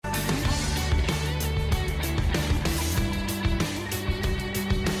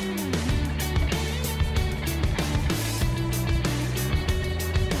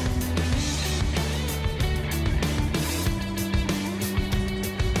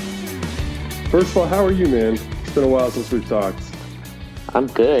First of all, how are you, man? It's been a while since we've talked. I'm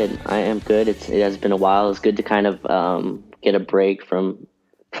good. I am good. It has been a while. It's good to kind of get a break from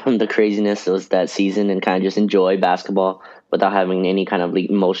the craziness of that season and kind of just enjoy basketball without having any kind of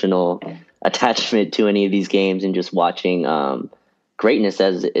emotional attachment to any of these games and just watching greatness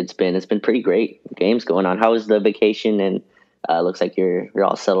as it's been. It's been pretty great games going on. How was the vacation? And looks like you're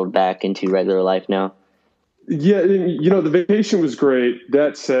all settled back into regular life now. Yeah, the vacation was great.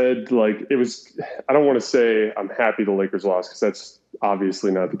 That said, I don't want to say I'm happy the Lakers lost because that's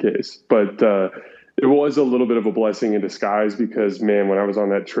obviously not the case. But it was a little bit of a blessing in disguise because, man, when I was on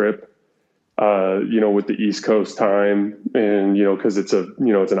that trip, with the East Coast time and, because it's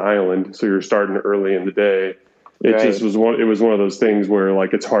an island, so you're starting early in the day. It Right. just was it was one of those things where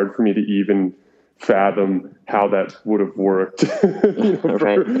it's hard for me to even fathom how that would have worked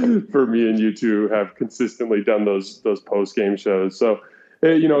Right. for me and you to have consistently done those post game shows. So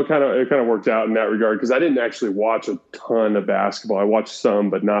it kind of worked out in that regard because I didn't actually watch a ton of basketball. I watched some,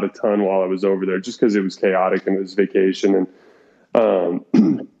 but not a ton while I was over there, just because it was chaotic and it was vacation.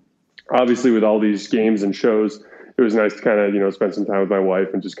 And obviously, with all these games and shows, it was nice to kind of spend some time with my wife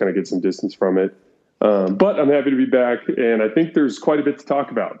and just kind of get some distance from it. But I'm happy to be back, and I think there's quite a bit to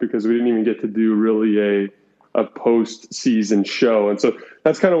talk about because we didn't even get to do really a post-season show. And so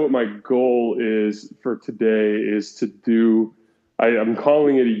that's kind of what my goal is for today is to do. I'm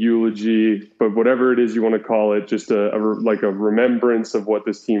calling it a eulogy, but whatever it is you want to call it, just a remembrance of what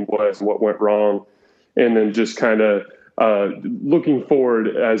this team was and what went wrong, and then just kind of looking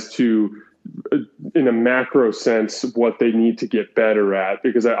forward as to, in a macro sense, what they need to get better at,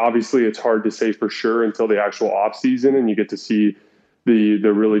 because obviously it's hard to say for sure until the actual off season and you get to see the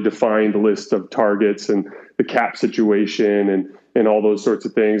really defined list of targets and the cap situation and all those sorts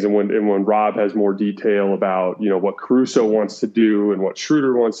of things. And when Rob has more detail about, what Caruso wants to do and what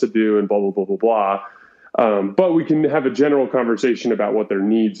Schroeder wants to do and blah, blah, blah, blah, blah. But we can have a general conversation about what their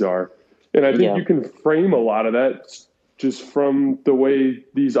needs are. And I think you can frame a lot of that just from the way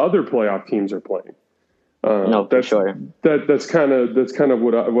these other playoff teams are playing. No, for sure. That's kind of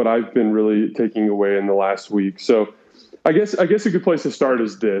what I've been really taking away in the last week. So I guess a good place to start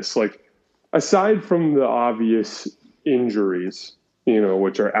is this: aside from the obvious injuries,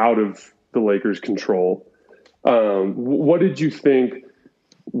 which are out of the Lakers' control, what did you think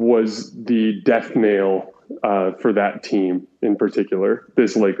was the death nail for that team in particular?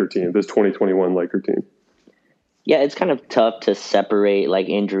 This Laker team, this 2021 Laker team. Yeah, it's kind of tough to separate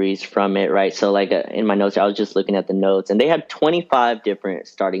injuries from it, right? So in my notes, I was just looking at the notes and they had 25 different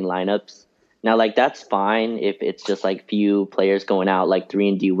starting lineups. Now, that's fine if it's just few players going out,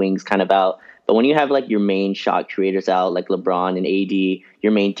 3-and-D wings kind of out. But when you have your main shot creators out, like LeBron and AD,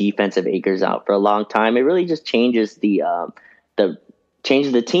 your main defensive anchors out for a long time, it really just changes the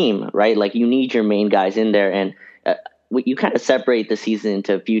team, right? You need your main guys in there, and you kind of separate the season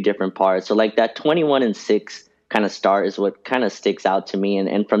into a few different parts. So that 21-6 kind of start is what kind of sticks out to me.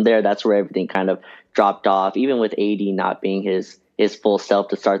 And from there, that's where everything kind of dropped off. Even with AD not being his full self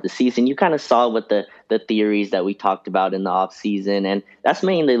to start the season, you kind of saw what the theories that we talked about in the off season. And that's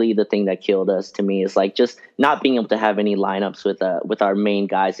mainly the thing that killed us to me is just not being able to have any lineups with our main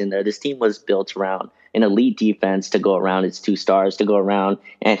guys in there. This team was built around an elite defense to go around its two stars, to go around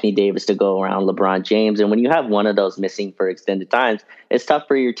Anthony Davis, to go around LeBron James. And when you have one of those missing for extended times, it's tough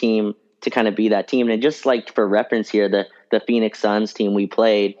for your team to kind of be that team. And just for reference here, the Phoenix Suns team we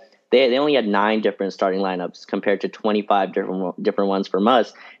played, they only had 9 different starting lineups compared to 25 different ones from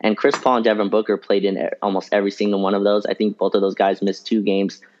us. And Chris Paul and Devin Booker played in almost every single one of those. I think both of those guys missed 2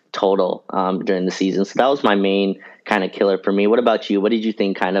 games total during the season. So that was my main kind of killer for me. What about you? What did you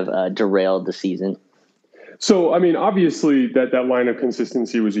think kind of derailed the season? So, I mean, obviously that line of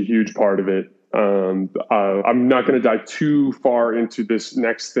consistency was a huge part of it. I'm not going to dive too far into this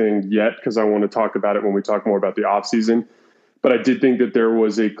next thing yet because I want to talk about it when we talk more about the offseason. But I did think that there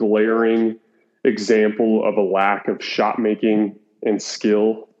was a glaring example of a lack of shot making and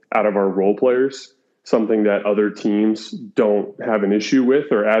skill out of our role players, something that other teams don't have an issue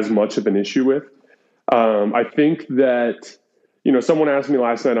with or as much of an issue with. I think that, someone asked me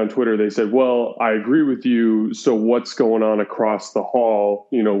last night on Twitter, they said, well, I agree with you. So what's going on across the hall,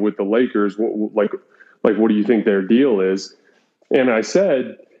 with the Lakers? What do you think their deal is? And I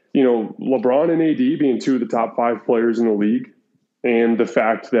said, LeBron and AD being 2 of the top 5 players in the league, and the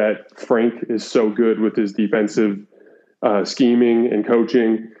fact that Frank is so good with his defensive scheming and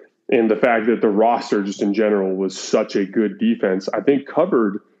coaching, and the fact that the roster just in general was such a good defense, I think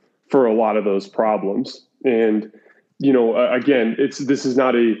covered for a lot of those problems. And, again, this is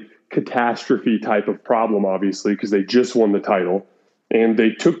not a catastrophe type of problem, obviously, because they just won the title. And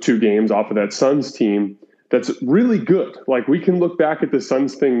they took 2 games off of that Suns team that's really good. Like, we can look back at the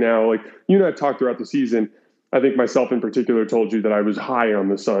Suns thing now. Like, you and I have talked throughout the season. I think myself in particular told you that I was high on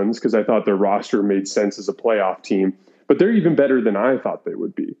the Suns because I thought their roster made sense as a playoff team. But they're even better than I thought they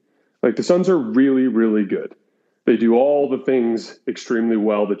would be. Like, the Suns are really, really good. They do all the things extremely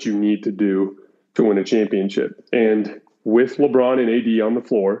well that you need to do to win a championship. And with LeBron and AD on the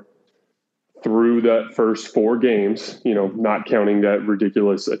floor through that first 4 games, not counting that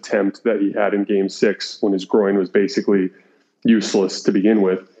ridiculous attempt that he had in game 6 when his groin was basically useless to begin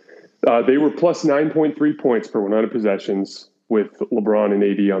with, they were plus 9.3 points per 100 possessions with LeBron and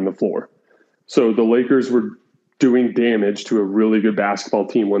AD on the floor. So the Lakers were doing damage to a really good basketball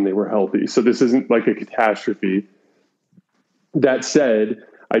team when they were healthy. So this isn't like a catastrophe. That said,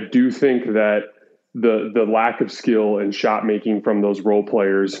 I do think that the lack of skill and shot making from those role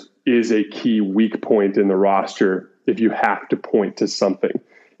players is a key weak point in the roster if you have to point to something.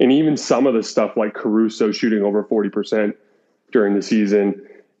 And even some of the stuff like Caruso shooting over 40% during the season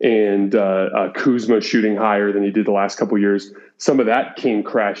and Kuzma shooting higher than he did the last couple of years, some of that came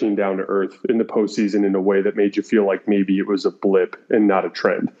crashing down to earth in the postseason in a way that made you feel like maybe it was a blip and not a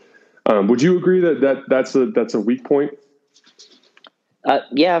trend. Would you agree that that's a weak point?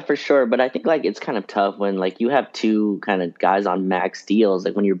 Yeah, for sure. But I think like it's kind of tough when like you have 2 kind of guys on max deals.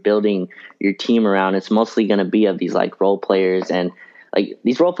 Like when you're building your team around, it's mostly going to be of these like role players, and like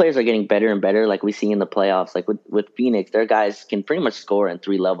these role players are getting better and better. Like we see in the playoffs, like with Phoenix, their guys can pretty much score in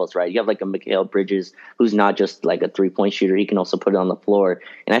 3 levels, right? You have like a Mikal Bridges who's not just like a 3-point shooter; he can also put it on the floor.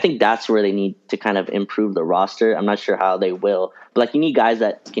 And I think that's where they need to kind of improve the roster. I'm not sure how they will, but like you need guys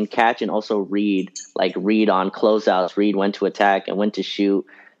that can catch and also read on closeouts, read when to attack and when to shoot.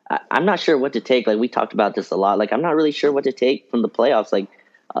 I'm not sure what to take. Like we talked about this a lot. Like I'm not really sure what to take from the playoffs. Like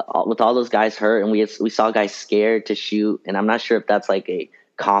with all those guys hurt, and we saw guys scared to shoot, and I'm not sure if that's like a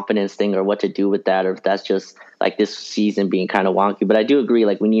confidence thing or what to do with that, or if that's just like this season being kind of wonky. But I do agree,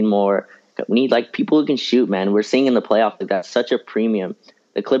 like we need like people who can shoot, man. We're seeing in the playoffs like that's such a premium.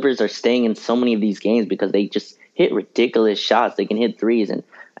 The Clippers are staying in so many of these games because they just hit ridiculous shots. They can hit threes, and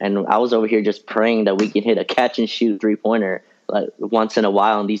I was over here just praying that we can hit a catch and shoot 3-pointer like once in a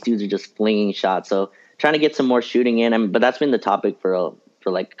while, and these dudes are just flinging shots. So trying to get some more shooting in, but that's been the topic for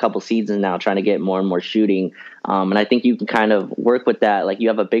like a couple seasons now, trying to get more and more shooting. And I think you can kind of work with that. Like you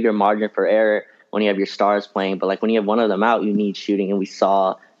have a bigger margin for error when you have your stars playing, but like when you have one of them out, you need shooting. And we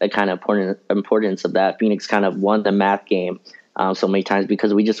saw the kind of importance of that. Phoenix kind of won the math game so many times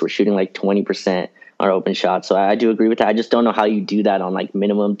because we just were shooting like 20% on open shots. So I do agree with that. I just don't know how you do that on like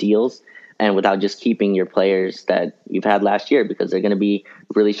minimum deals and without just keeping your players that you've had last year, because they're going to be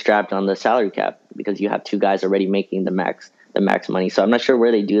really strapped on the salary cap because you have 2 guys already making the max money. So I'm not sure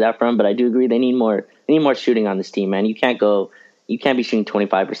where they do that from, but I do agree they need more shooting on this team, man. You can't be shooting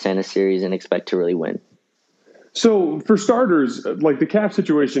 25% a series and expect to really win. So for starters, like the cap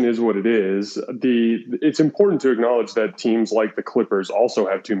situation is what it is. It's important to acknowledge that teams like the Clippers also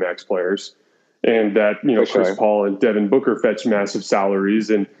have 2 max players, and that Chris Paul and Devin Booker fetch massive salaries,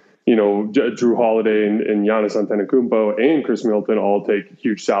 and Drew Holiday and Giannis Antetokounmpo and Chris Middleton all take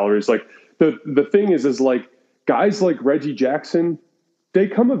huge salaries. Like the thing is like guys like Reggie Jackson, they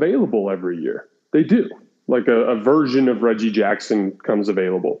come available every year. They do. Like a version of Reggie Jackson comes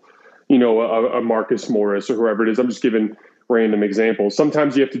available. A Marcus Morris or whoever it is. I'm just giving random examples.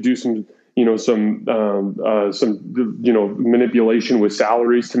 Sometimes you have to do some manipulation with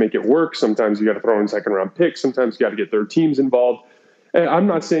salaries to make it work. Sometimes you got to throw in 2nd-round picks. Sometimes you got to get their teams involved. And I'm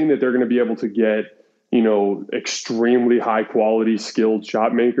not saying that they're going to be able to get extremely high quality skilled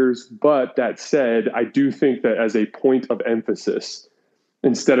shot makers. But that said, I do think that as a point of emphasis,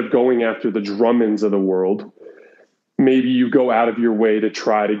 instead of going after the Drummonds of the world, maybe you go out of your way to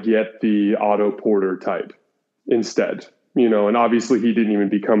try to get the Otto Porter type instead. And obviously he didn't even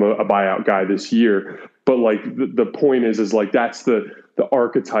become a buyout guy this year. But like the point is like that's the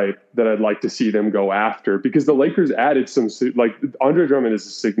archetype that I'd like to see them go after, because the Lakers added some, like Andre Drummond is a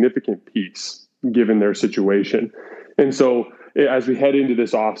significant piece given their situation. And so as we head into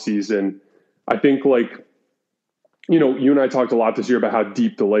this offseason, I think like, you and I talked a lot this year about how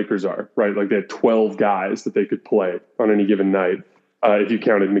deep the Lakers are, right? Like they had 12 guys that they could play on any given night if you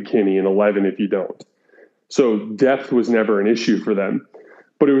counted McKinney, and 11 if you don't. So depth was never an issue for them,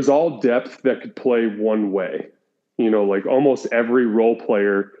 but it was all depth that could play one way. Like almost every role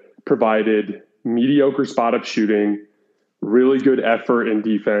player provided mediocre spot-up shooting, really good effort in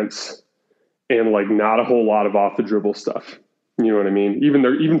defense, and like not a whole lot of off the dribble stuff. You know what I mean?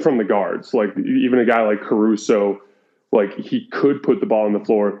 Even from the guards, like even a guy like Caruso, like he could put the ball on the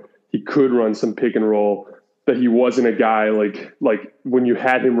floor. He could run some pick and roll. that he wasn't a guy like when you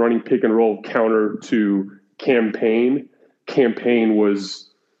had him running pick and roll counter to Campaign was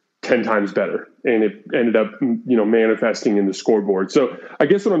 10 times better, and it ended up manifesting in the scoreboard. So I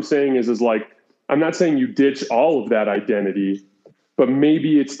guess what I'm saying is like, I'm not saying you ditch all of that identity, but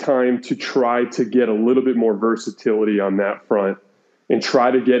maybe it's time to try to get a little bit more versatility on that front and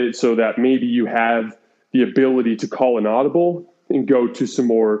try to get it so that maybe you have the ability to call an audible and go to some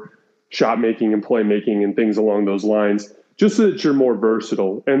more shot making and play making and things along those lines, just so that you're more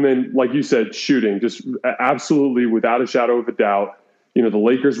versatile. And then, like you said, shooting, just absolutely without a shadow of a doubt, the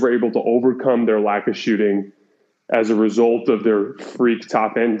Lakers were able to overcome their lack of shooting as a result of their freak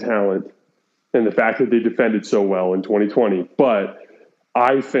top end talent and the fact that they defended so well in 2020. But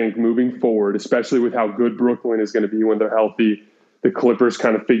I think moving forward, especially with how good Brooklyn is going to be when they're healthy, the Clippers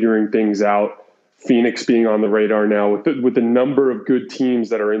kind of figuring things out, Phoenix being on the radar now, with the number of good teams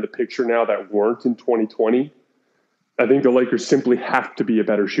that are in the picture now that weren't in 2020, I think the Lakers simply have to be a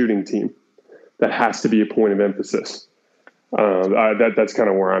better shooting team. That has to be a point of emphasis. That's kind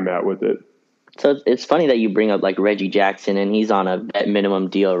of where I'm at with it. So it's funny that you bring up like Reggie Jackson, and he's on a vet minimum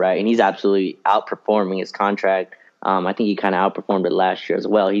deal, right? And he's absolutely outperforming his contract. I think he kind of outperformed it last year as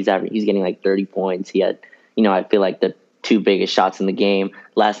well. He's getting like 30 points. He had, I feel like the two biggest shots in the game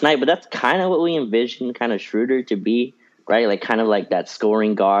last night, but that's kind of what we envisioned kind of Schroeder to be, right? Like kind of like that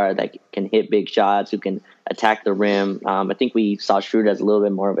scoring guard that can hit big shots, who can attack the rim. I think we saw Schroeder as a little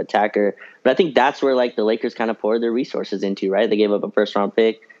bit more of an attacker, but I think that's where like the Lakers kind of poured their resources into, right? They gave up a first round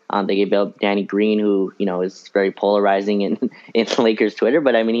pick. They gave up Danny Green, who, is very polarizing in Lakers Twitter,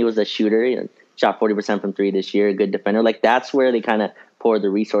 but I mean, he was a shooter, shot 40% from three this year, a good defender. Like that's where they kind of poured the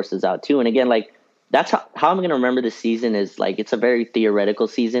resources out too. And again, like, that's how I'm going to remember this season is like, it's a very theoretical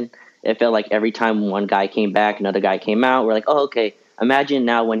season. It felt like every time one guy came back, another guy came out. We're like, oh, okay, imagine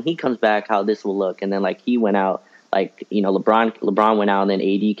now when he comes back, how this will look. And then like he went out, like, LeBron went out and then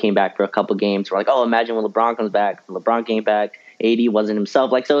AD came back for a couple games. We're like, oh, imagine when LeBron comes back. LeBron came back, AD wasn't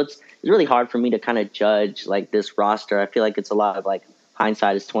himself. Like, so it's really hard for me to kind of judge like this roster. I feel like it's a lot of like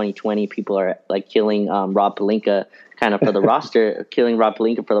hindsight is 2020. People are like killing Rob Pelinka kind of for the roster, killing Rob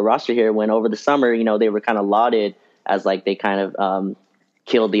Pelinka for the roster here, when over the summer, they were kind of lauded as like they kind of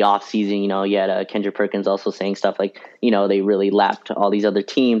killed the offseason. You had Kendrick Perkins also saying stuff like, they really lapped all these other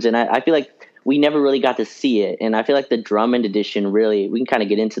teams. And I feel like we never really got to see it. And I feel like the Drummond edition really, we can kind of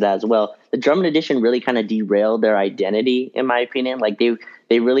get into that as well. The Drummond edition really kind of derailed their identity, in my opinion. Like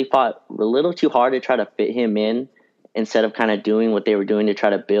they really fought a little too hard to try to fit him in instead of kind of doing what they were doing to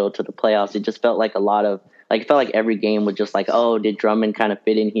try to build to the playoffs. It just felt like it felt like every game was just like, oh, did Drummond kind of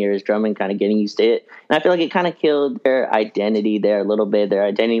fit in here? Is Drummond kind of getting used to it? And I feel like it kind of killed their identity there a little bit. Their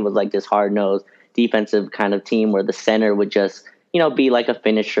identity was like this hard-nosed defensive kind of team where the center would just, be like a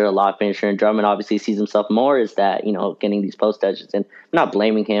finisher, a lob finisher. And Drummond obviously sees himself more as that, getting these post touches. And I'm not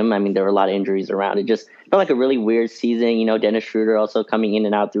blaming him. I mean, there were a lot of injuries around. It just felt like a really weird season. Dennis Schroeder also coming in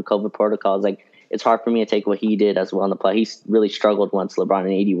and out through COVID protocols. Like, it's hard for me to take what he did as well in the play. He really struggled once LeBron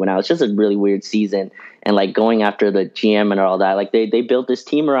and AD went out. It's just a really weird season. And like going after the GM and all that, like they built this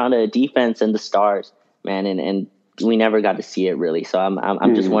team around a defense and the stars, man. And we never got to see it really. So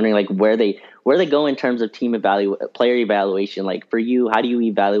I'm just wondering like where they go in terms of player evaluation. Like for you, how do you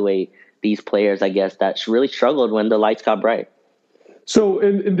evaluate these players, I guess, that really struggled when the lights got bright? So,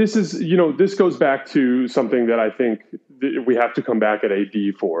 and this is, this goes back to something that I think we have to come back at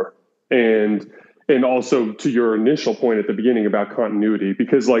AD for. And also to your initial point at the beginning about continuity,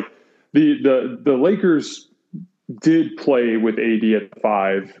 because like the Lakers did play with AD at the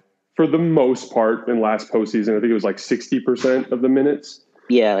 5 for the most part in last postseason. I think it was like 60% of the minutes.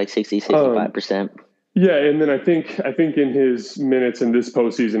 Yeah, like 65%. Yeah, and then I think in his minutes in this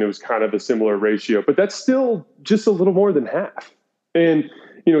postseason, it was kind of a similar ratio, but that's still just a little more than half. And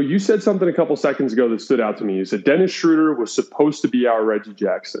you said something a couple seconds ago that stood out to me. You said Dennis Schroeder was supposed to be our Reggie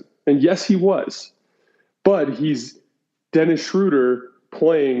Jackson. And yes, he was. But he's Dennis Schroeder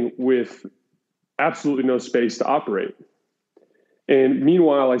playing with absolutely no space to operate. And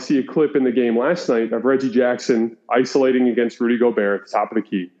meanwhile, I see a clip in the game last night of Reggie Jackson isolating against Rudy Gobert at the top of the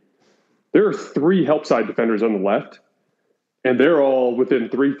key. There are 3 help side defenders on the left, and they're all within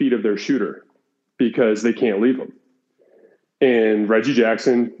 3 feet of their shooter because they can't leave him. And Reggie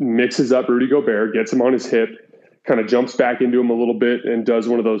Jackson mixes up Rudy Gobert, gets him on his hip, kind of jumps back into him a little bit and does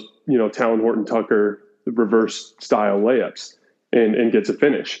one of those, Talon Horton Tucker reverse style layups and gets a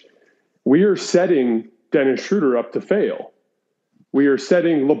finish. We are setting Dennis Schroeder up to fail. We are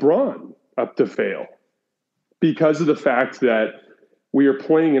setting LeBron up to fail because of the fact that we are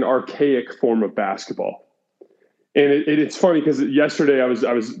playing an archaic form of basketball. And it's funny because yesterday I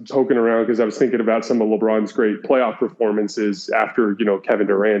was poking around because I was thinking about some of LeBron's great playoff performances after Kevin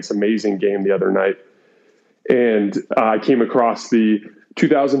Durant's amazing game the other night, and I came across the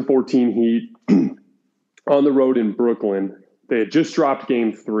 2014 Heat on the road in Brooklyn. They had just dropped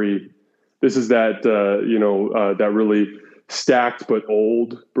Game 3. This is that that really stacked but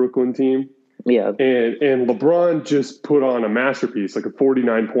old Brooklyn team. Yeah. And LeBron just put on a masterpiece, like a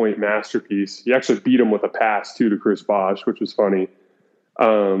 49-point masterpiece. He actually beat him with a pass, too, to Chris Bosh, which was funny.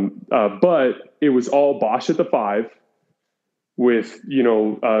 But it was all Bosh at the 5 with,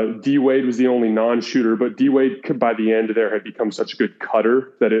 D-Wade was the only non-shooter. But D-Wade, by the end there, had become such a good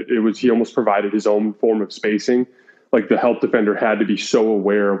cutter that he almost provided his own form of spacing. Like the help defender had to be so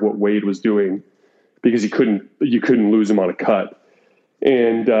aware of what Wade was doing because you couldn't lose him on a cut.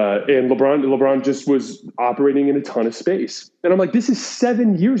 And LeBron just was operating in a ton of space. And I'm like, this is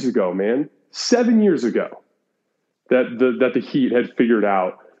 7 years ago, man. 7 years ago that the Heat had figured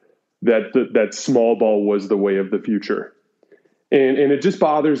out that small ball was the way of the future. And it just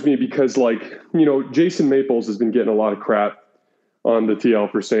bothers me because, Jason Maples has been getting a lot of crap on the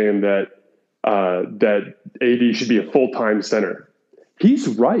TL for saying that AD should be a full-time center. He's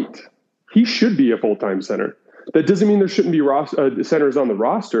right. He should be a full-time center. That doesn't mean there shouldn't be centers on the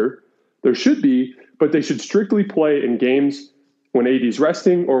roster. There should be, but they should strictly play in games when AD's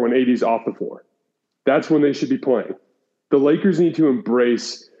resting or when AD's off the floor. That's when they should be playing. The Lakers need to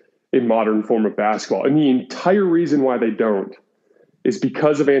embrace a modern form of basketball. And the entire reason why they don't is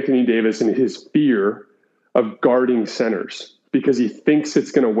because of Anthony Davis and his fear of guarding centers, because he thinks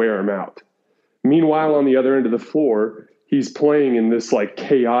it's going to wear him out. Meanwhile, on the other end of the floor, he's playing in this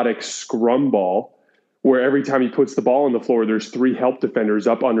chaotic scrum ball where every time he puts the ball on the floor, there's 3 help defenders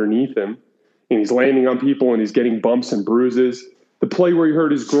up underneath him, and he's landing on people and he's getting bumps and bruises. The play where he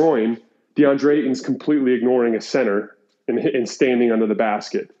hurt his groin, DeAndre Ayton's completely ignoring a center and standing under the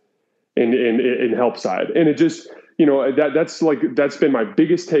basket in help side. And it just, that's been my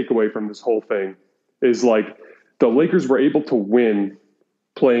biggest takeaway from this whole thing is the Lakers were able to win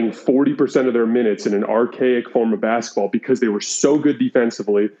playing 40% of their minutes in an archaic form of basketball because they were so good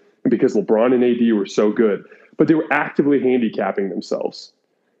defensively and because LeBron and AD were so good, but they were actively handicapping themselves.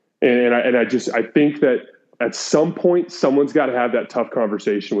 And I think that at some point, someone's got to have that tough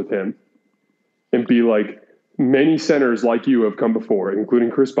conversation with him and be like, many centers like you have come before,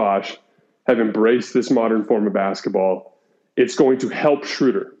 including Chris Bosh, have embraced this modern form of basketball. It's going to help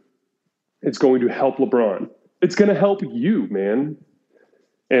Schroeder. It's going to help LeBron. It's going to help you, man.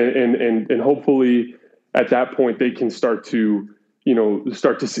 And hopefully at that point they can start to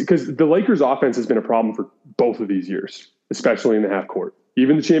see, because the Lakers offense has been a problem for both of these years, especially in the half court.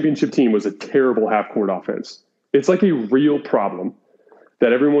 Even the championship team was a terrible half court offense. It's like a real problem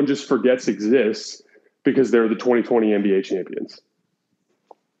that everyone just forgets exists because they're the 2020 NBA champions.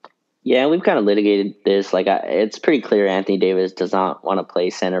 Yeah, we've kind of litigated this. It's pretty clear Anthony Davis does not want to play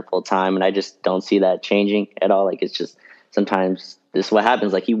center full time, and I just don't see that changing at all. It's just sometimes this is what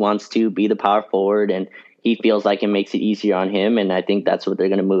happens. He wants to be the power forward, and he feels like it makes it easier on him, and I think that's what they're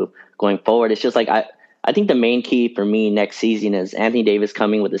going to move going forward. It's just I think the main key for me next season is Anthony Davis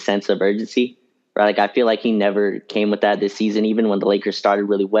coming with a sense of urgency, right? I feel like he never came with that this season, even when the Lakers started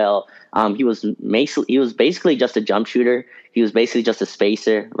really well. He was basically just a jump shooter. He was basically just a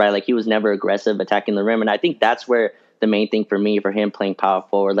spacer, right? He was never aggressive attacking the rim. And I think that's where the main thing for him playing power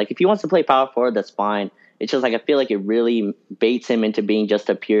forward. If he wants to play power forward, that's fine. It's just I feel like it really baits him into being just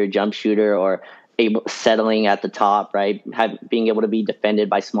a pure jump shooter or settling at the top, right? Being able to be defended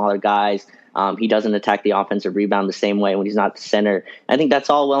by smaller guys. He doesn't attack the offensive rebound the same way when he's not the center. I think that's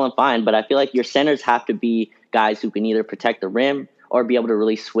all well and fine, but I feel like your centers have to be guys who can either protect the rim or be able to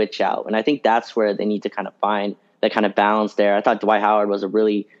really switch out. And I think that's where they need to kind of find that kind of balance there. I thought Dwight Howard was a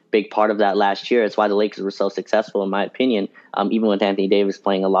really big part of that last year. It's why the Lakers were so successful, in my opinion. Even with Anthony Davis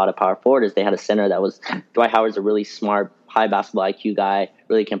playing a lot of power forward, is they had a center that was Dwight Howard's a really smart, high basketball IQ guy,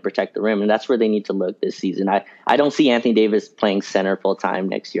 really can protect the rim, and that's where they need to look this season. I don't see Anthony Davis playing center full time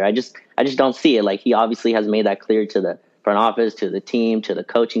next year. I just don't see it. He obviously has made that clear to the front office, to the team, to the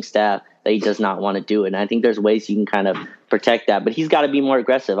coaching staff that he does not want to do it. And I think there's ways you can kind of protect that, but he's got to be more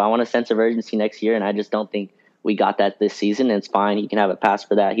aggressive. I want a sense of urgency next year, and I just don't think we got that this season, and it's fine. He can have a pass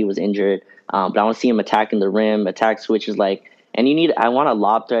for that. He was injured. But I want to see him attacking the rim, attack switches and I want a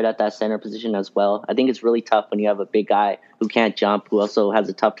lob threat at that center position as well. I think it's really tough when you have a big guy who can't jump, who also has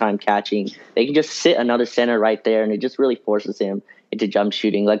a tough time catching. They can just sit another center right there, and it just really forces him into jump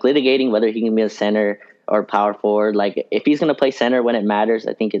shooting. Litigating whether he can be a center or power forward. If he's going to play center when it matters,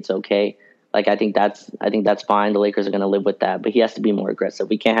 I think it's okay. I think that's fine. The Lakers are going to live with that, but he has to be more aggressive.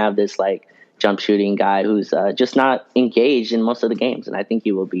 We can't have this jump shooting guy who's just not engaged in most of the games, and I think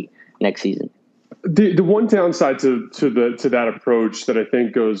he will be next season. The one downside to that approach that I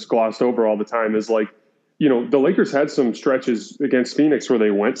think goes glossed over all the time is like, the Lakers had some stretches against Phoenix where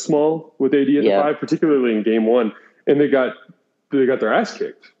they went small with AD at the 5, particularly in game 1, and they got their ass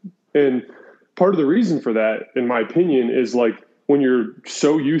kicked. And part of the reason for that, in my opinion, is like when you're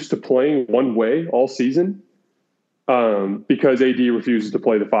so used to playing one way all season, because AD refuses to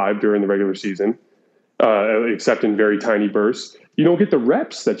play the 5 during the regular season, except in very tiny bursts, you don't get the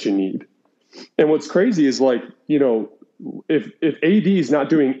reps that you need. And what's crazy is like, if AD is not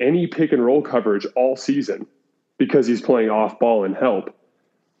doing any pick and roll coverage all season because he's playing off ball and help,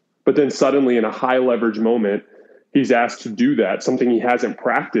 but then suddenly in a high leverage moment, he's asked to do that, something he hasn't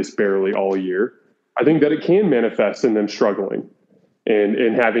practiced barely all year, I think that it can manifest in them struggling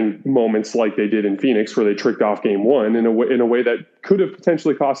and having moments like they did in Phoenix where they tricked off game 1 in a way that could have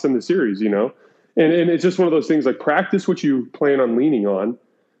potentially cost them the series, And it's just one of those things, like, practice what you plan on leaning on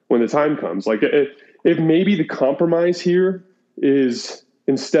when the time comes. Like, if maybe the compromise here is,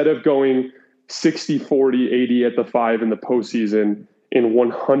 instead of going 60-40 AD at the 5 in the postseason and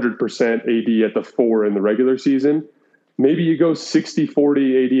 100% AD at the 4 in the regular season, maybe you go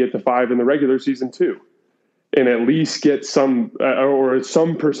 60-40 AD at the 5 in the regular season too, and at least get some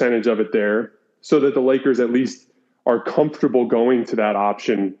percentage of it there, so that the Lakers at least are comfortable going to that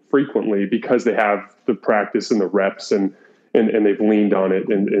option frequently because they have the practice and the reps and they've leaned on it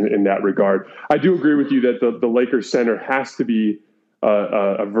in that regard. I do agree with you that the Lakers center has to be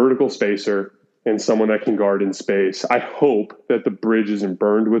a vertical spacer and someone that can guard in space. I hope that the bridge isn't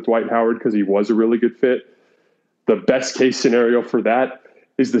burned with Dwight Howard because he was a really good fit. The best case scenario for that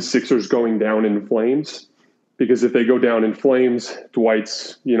is the Sixers going down in flames, because if they go down in flames, Dwight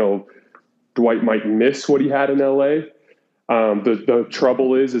might miss what he had in LA. The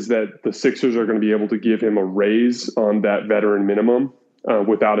trouble is that the Sixers are going to be able to give him a raise on that veteran minimum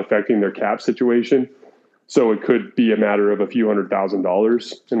without affecting their cap situation. So it could be a matter of a few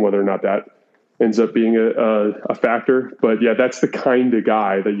 $100,000 and whether or not that ends up being a factor. But yeah, that's the kind of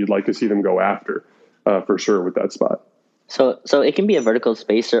guy that you'd like to see them go after for sure with that spot. So it can be a vertical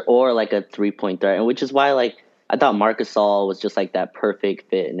spacer or like a 3-point threat, and which is why, like, I thought Marc Gasol was just like that perfect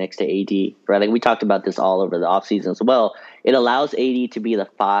fit next to AD, right? Like, we talked about this all over the offseason as well. It allows AD to be the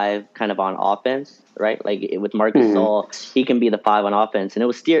 5 kind of on offense, right? Like, with Marc Gasol, he can be the 5 on offense. And it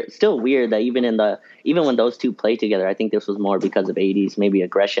was still weird that even when those two played together, I think this was more because of AD's maybe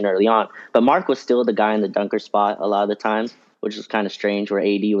aggression early on. But Marc was still the guy in the dunker spot a lot of the times, which was kind of strange, where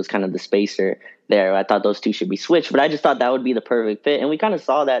AD was kind of the spacer there. I thought those two should be switched, but I just thought that would be the perfect fit. And we kind of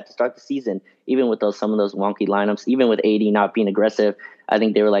saw that to start the season, even with some of those wonky lineups, even with AD not being aggressive. I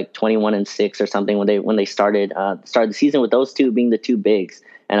think they were like 21-6 or something when they started the season with those two being the two bigs.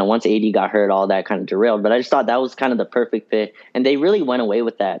 And once AD got hurt, all that kind of derailed. But I just thought that was kind of the perfect fit. And they really went away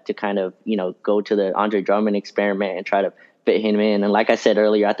with that to kind of, go to the Andre Drummond experiment and try to fit him in. And like I said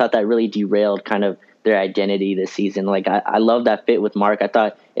earlier, I thought that really derailed kind of their identity this season. Like, I love that fit with Marc. I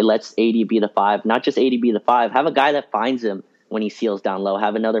thought it lets AD be the 5, not just AD be the 5. Have a guy that finds him when he seals down low.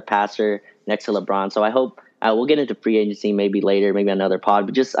 Have another passer next to LeBron. So I hope we'll get into free agency maybe later, maybe another pod.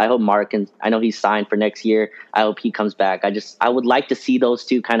 But just I hope Marc, and I know he's signed for next year, I hope he comes back. I would like to see those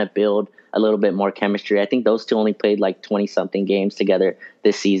two kind of build a little bit more chemistry. I think those two only played like 20-something games together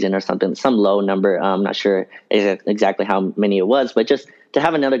this season or something, some low number. I'm not sure exactly how many it was, but just to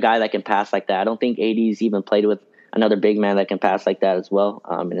have another guy that can pass like that. I don't think AD's even played with another big man that can pass like that as well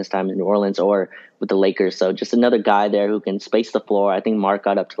in his time in New Orleans or with the Lakers. So just another guy there who can space the floor. I think Marc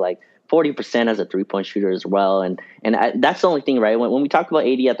got up to like 40% as a 3-point shooter as well. And that's the only thing, right? When we talk about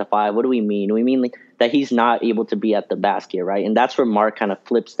AD at the 5, what do we mean? We mean like that he's not able to be at the basket, right? And that's where Marc kind of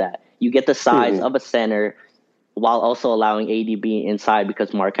flips that. You get the size of a center while also allowing AD be inside,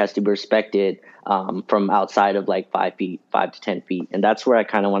 because Marc has to be respected from outside of like 5 to 10 feet. And that's where I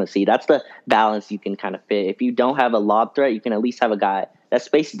kind of want to see. That's the balance you can kind of fit. If you don't have a lob threat, you can at least have a guy that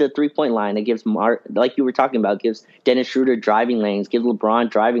spaces the 3-point line. It gives Marc, like you were talking about, gives Dennis Schroeder driving lanes, gives LeBron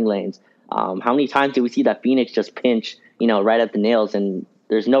driving lanes. How many times did we see that Phoenix just pinch, right at the nails, and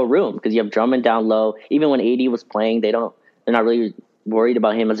there's no room because you have Drummond down low. Even when AD was playing, they're not really worried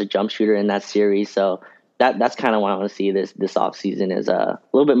about him as a jump shooter in that series. So that's kind of what I want to see this offseason is a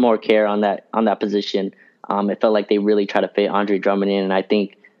little bit more care on that position. It felt like they really tried to fit Andre Drummond in, and I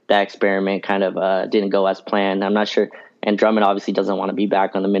think that experiment kind of didn't go as planned. I'm not sure. And Drummond obviously doesn't want to be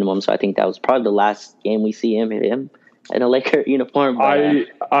back on the minimum, so I think that was probably the last game we see him in a Laker uniform. But,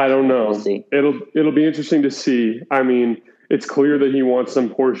 I don't know. We'll see. It'll be interesting to see. I mean, it's clear that he wants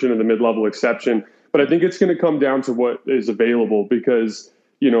some portion of the mid-level exception, but I think it's going to come down to what is available, because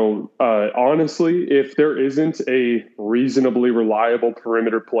honestly, if there isn't a reasonably reliable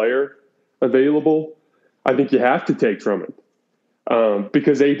perimeter player available, I think you have to take Drummond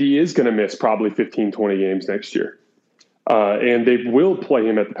because AD is going to miss probably 15, 20 games next year. And they will play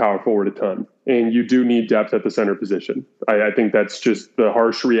him at the power forward a ton. And you do need depth at the center position. I think that's just the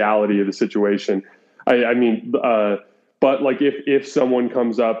harsh reality of the situation. But like if someone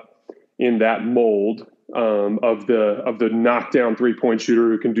comes up in that mold of the knockdown 3-point shooter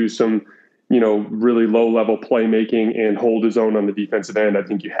who can do some, really low level playmaking and hold his own on the defensive end, I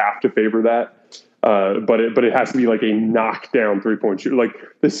think you have to favor that. But it has to be like a knockdown 3-point shooter. Like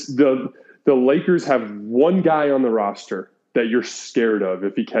the Lakers have one guy on the roster that you're scared of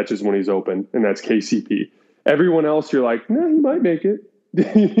if he catches when he's open, and that's KCP. Everyone else, you're like, nah, he might make it.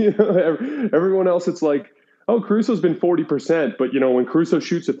 Everyone else, it's like, oh, Caruso's been 40%, but when Caruso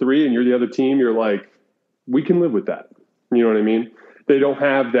shoots a 3 and you're the other team, you're like, we can live with that. You know what I mean? They don't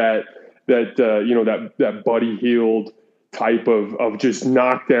have that Buddy Hield type of just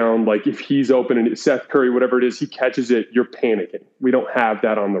knockdown. Like if he's open and Seth Curry, whatever it is, he catches it, you're panicking. We don't have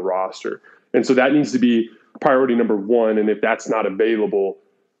that on the roster. And so that needs to be priority number one. And if that's not available,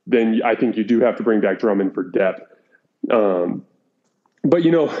 then I think you do have to bring back Drummond for depth. But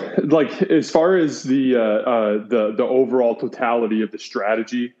like as far as the overall totality of the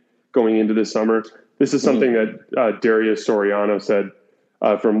strategy going into this summer, this is something that Darius Soriano said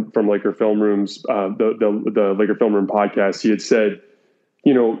from Laker Film Rooms, the Laker Film Room podcast. He had said,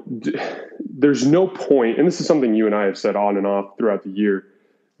 there's no point, and this is something you and I have said on and off throughout the year,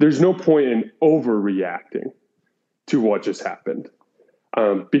 there's no point in overreacting to what just happened.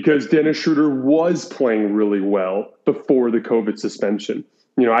 Because Dennis Schroeder was playing really well before the COVID suspension.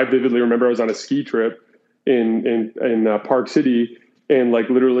 I vividly remember I was on a ski trip in Park City and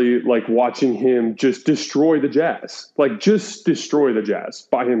literally watching him just destroy the Jazz,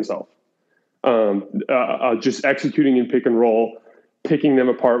 by himself. Just executing in pick and roll, picking them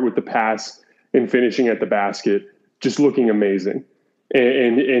apart with the pass and finishing at the basket, just looking amazing.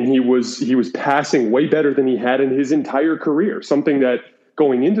 And he was passing way better than he had in his entire career, something that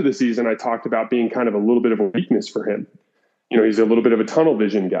going into the season, I talked about being kind of a little bit of a weakness for him. He's a little bit of a tunnel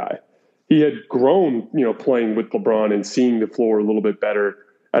vision guy. He had grown, playing with LeBron and seeing the floor a little bit better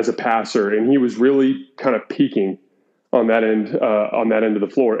as a passer. And he was really kind of peaking on that end of the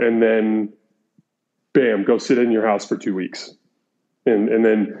floor. And then bam, go sit in your house for 2 weeks and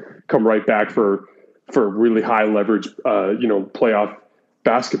then come right back for really high leverage, playoff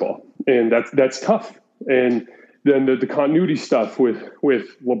basketball. And that's tough. And then the continuity stuff with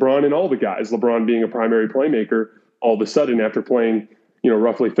LeBron and all the guys, LeBron being a primary playmaker, all of a sudden after playing,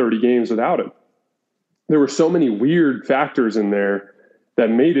 roughly 30 games without him, there were so many weird factors in there that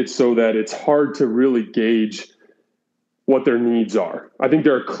made it so that it's hard to really gauge what their needs are. I think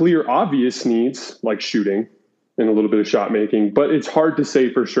there are clear, obvious needs like shooting and a little bit of shot making, but it's hard to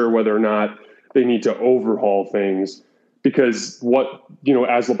say for sure whether or not they need to overhaul things. Because as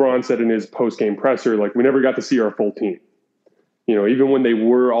LeBron said in his post-game presser, we never got to see our full team. Even when they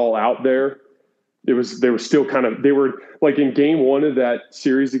were all out there, they were still they were like in game one of that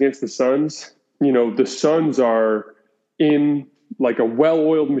series against the Suns, the Suns are in like a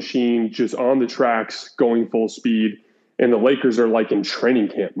well-oiled machine, just on the tracks, going full speed. And the Lakers are like in training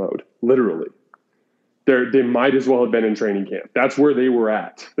camp mode, literally. They might as well have been in training camp. That's where they were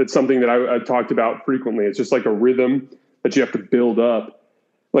at. That's something that I talked about frequently. It's just like a rhythm that you have to build up.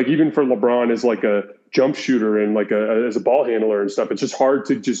 Like even for LeBron as like a jump shooter and as a ball handler and stuff, it's just hard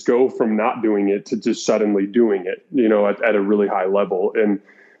to just go from not doing it to just suddenly doing it, at a really high level. And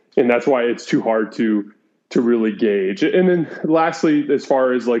that's why it's too hard to really gauge. And then lastly, as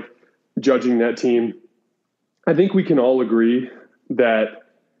far as judging that team, I think we can all agree that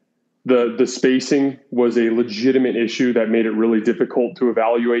the spacing was a legitimate issue that made it really difficult to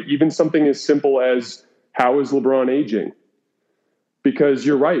evaluate even something as simple as how is LeBron aging? Because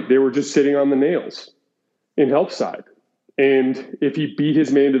you're right, they were just sitting on the nails in help side. And if he beat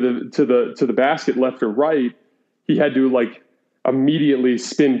his man to the basket left or right, he had to immediately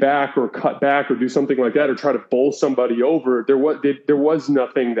spin back or cut back or do something like that or try to bowl somebody over. There was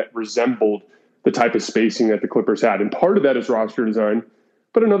nothing that resembled the type of spacing that the Clippers had. And part of that is roster design,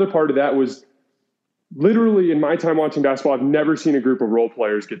 but another part of that was literally in my time watching basketball, I've never seen a group of role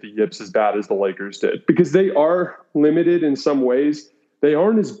players get the yips as bad as the Lakers did because they are limited in some ways. They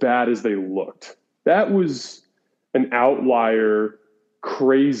aren't as bad as they looked. That was an outlier,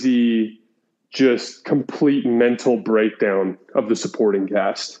 crazy, just complete mental breakdown of the supporting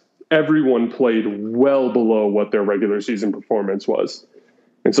cast. Everyone played well below what their regular season performance was.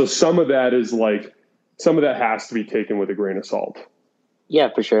 And so some of that has to be taken with a grain of salt. Yeah,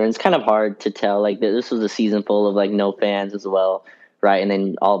 for sure. And it's kind of hard to tell. Like this was a season full of like no fans as well, right? And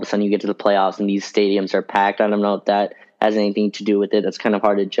then all of a sudden you get to the playoffs and these stadiums are packed. I don't know if that has anything to do with it. That's kind of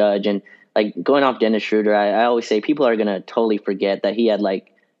hard to judge. And like going off Dennis Schroeder, I always say people are gonna totally forget that he had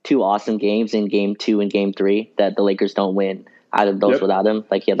like two awesome games in game two and game three that the Lakers don't win out of those Yep. without him.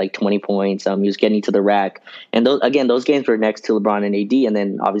 Like he had like 20 points. He was getting to the rack. And those games were next to LeBron and AD. And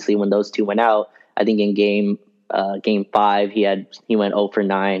then obviously when those two went out, I think in game five he went 0 for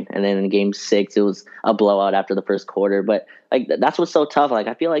 9, and then in game six it was a blowout after the first quarter. But like that's what's so tough. Like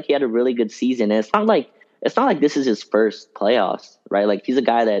I feel like he had a really good season, and it's not like this is his first playoffs, right? Like he's a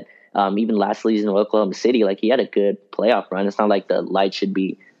guy that even last season in Oklahoma City, like he had a good playoff run. It's not like the light should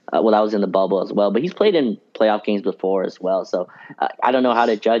be. Well, that was in the bubble as well, but he's played in playoff games before as well. So I don't know how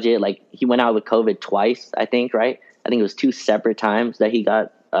to judge it. Like he went out with COVID twice, I think, right? I think it was two separate times that he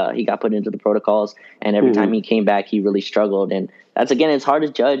got put into the protocols, and every time he came back, he really struggled. And that's again, it's hard to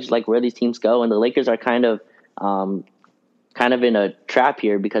judge like where these teams go, and the Lakers are kind of in a trap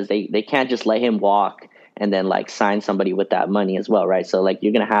here because they can't just let him walk and then like sign somebody with that money as well, right? So like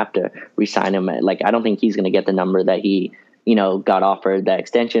you're gonna have to re-sign him. Like I don't think he's gonna get the number that he got offered that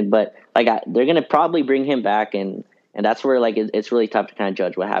extension, but like they're gonna probably bring him back, and that's where like it's really tough to kind of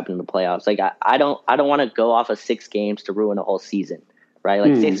judge what happened in the playoffs. Like I don't want to go off of 6 games to ruin a whole season, right?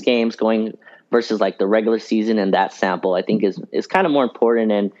 Like 6 games going versus like the regular season, and that sample I think is kind of more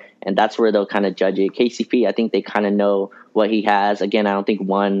important, and that's where they'll kind of judge it. KCP, I think they kind of know what he has. Again, I don't think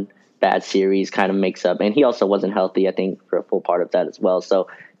one bad series kind of makes up, and he also wasn't healthy, I think, for a full part of that as well. So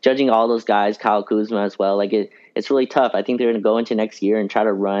judging all those guys, Kyle Kuzma as well, like it's really tough. I think they're going to go into next year and try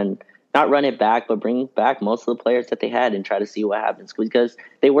to not run it back, but bring back most of the players that they had and try to see what happens, because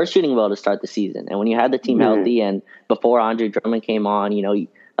they were shooting well to start the season. And when you had the team healthy, and before Andre Drummond came on,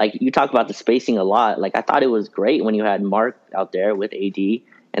 like you talk about the spacing a lot. Like I thought it was great when you had Mark out there with AD,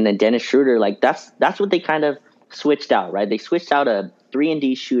 and then Dennis Schroeder. Like that's what they kind of switched out, right? They switched out a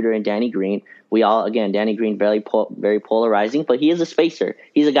 3-and-D shooter in Danny Green. Danny Green very polarizing, but he is a spacer.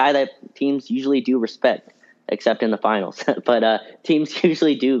 He's a guy that teams usually do respect, except in the finals. But teams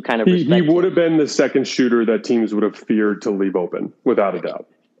usually do kind of respect. He would have been the second shooter that teams would have feared to leave open, without a doubt.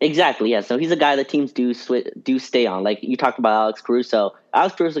 Exactly, yeah. So he's a guy that teams do stay on. Like you talk about Alex Caruso.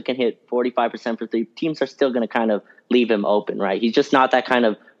 Alex Caruso can hit 45% for three. Teams are still going to kind of leave him open, right? He's just not that kind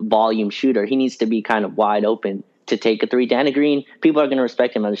of volume shooter. He needs to be kind of wide open to take a three. Danny Green, people are going to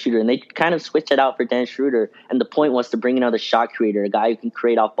respect him as a shooter, and they kind of switched it out for Dennis Schroeder. And the point was to bring another shot creator, a guy who can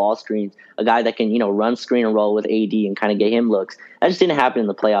create off ball screens, a guy that can run screen and roll with AD and kind of get him looks. That just didn't happen in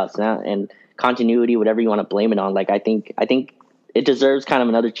the playoffs now. And continuity, whatever you want to blame it on, like I think it deserves kind of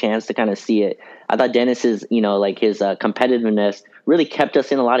another chance to kind of see it. I thought Dennis's, like his competitiveness really kept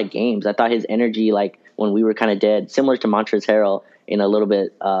us in a lot of games. I thought his energy, like when we were kind of dead, similar to Montrezl Harrell in a little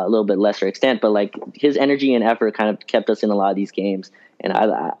bit lesser extent, but like his energy and effort kind of kept us in a lot of these games. And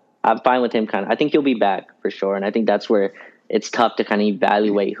I'm fine with him I think he'll be back for sure. And I think that's where it's tough to kind of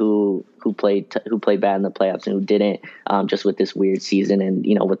evaluate who played bad in the playoffs and who didn't, just with this weird season. And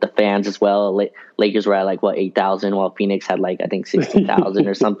with the fans as well, Lakers were at like 8,000, while Phoenix had like I think 16,000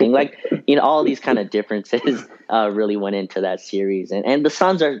 or something. Like all these kind of differences really went into that series. And the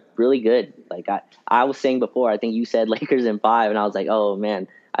Suns are really good. Like I was saying before, I think you said Lakers in 5, and I was like, oh man,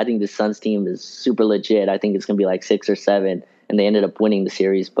 I think the Suns team is super legit. I think it's gonna be like 6 or 7. And they ended up winning the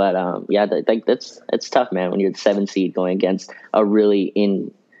series. But it's tough, man, when you're the 7 seed going against a really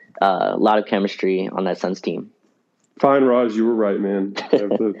a lot of chemistry on that Suns team. Fine, Raj, you were right, man. I have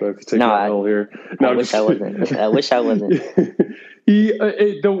to take that L here. No, I wish I wasn't. I wish I wasn't.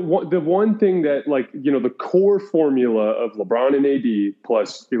 The one thing that the core formula of LeBron and AD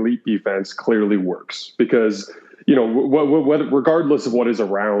plus elite defense clearly works, because whether, regardless of what is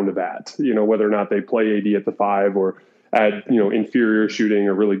around that, whether or not they play AD at the 5 or at inferior shooting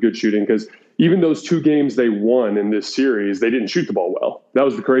or really good shooting, because even those 2 games they won in this series, they didn't shoot the ball well. That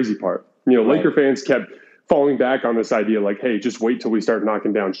was the crazy part. Right. Laker fans kept falling back on this idea like, hey, just wait till we start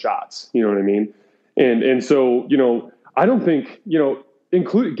knocking down shots. You know what I mean? And so I don't think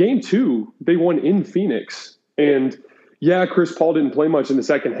include game 2 they won in Phoenix, and yeah, Chris Paul didn't play much in the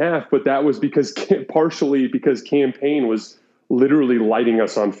second half, but that was partially because Cam Payne was literally lighting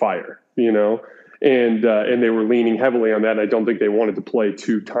us on fire. And they were leaning heavily on that. And I don't think they wanted to play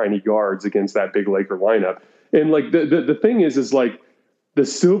 2 tiny guards against that big Laker lineup. And like the thing is like the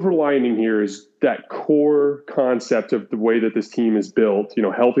silver lining here is that core concept of the way that this team is built.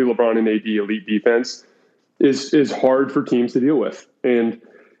 Healthy LeBron and AD, elite defense is hard for teams to deal with. And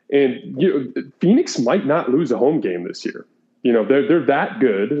Phoenix might not lose a home game this year. They're that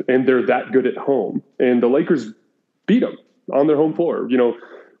good, and they're that good at home. And the Lakers beat them. on their home floor,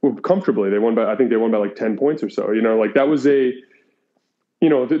 comfortably. I think they won by like 10 points or so, like that was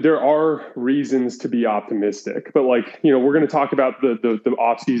there are reasons to be optimistic, but like, we're going to talk about the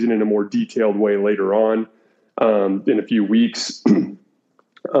off season in a more detailed way later on, in a few weeks.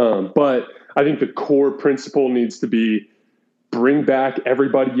 But I think the core principle needs to be bring back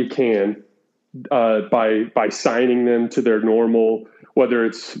everybody you can, by signing them to their normal, whether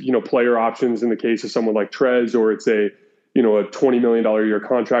it's, player options in the case of someone like Trez, or it's a $20 million a year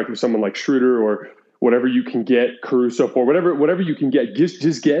contract with someone like Schroeder, or whatever you can get Caruso for, whatever you can get,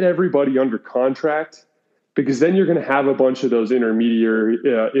 just get everybody under contract, because then you're going to have a bunch of those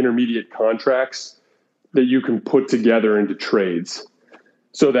intermediate contracts that you can put together into trades,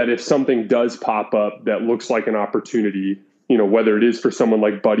 so that if something does pop up that looks like an opportunity, whether it is for someone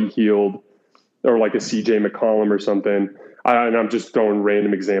like Buddy Hield or like a CJ McCollum or something, and I'm just throwing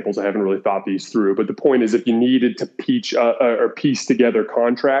random examples. I haven't really thought these through, but the point is, if you needed to piece together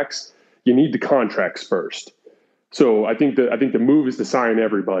contracts, you need the contracts first. So I think the move is to sign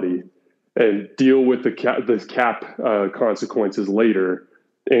everybody and deal with the cap consequences later,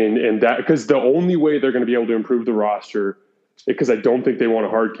 and that, because the only way they're going to be able to improve the roster, because I don't think they want to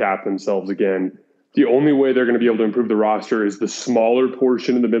hard cap themselves again. The only way they're going to be able to improve the roster is the smaller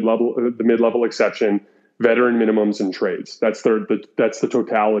portion of the mid-level exception, veteran minimums, and trades. That's the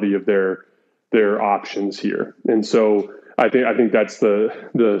totality of their options here. And so I think that's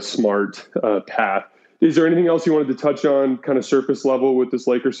the smart path. Is there anything else you wanted to touch on, kind of surface level, with this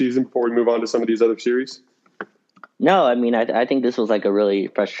Lakers season before we move on to some of these other series? No, I mean, I think this was like a really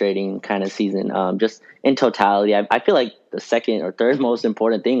frustrating kind of season. Just in totality, I feel like the second or third most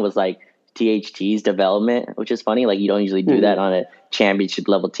important thing was like THT's development, which is funny. Like, you don't usually do that on a championship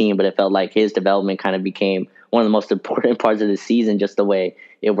level team, but it felt like his development kind of became one of the most important parts of the season, just the way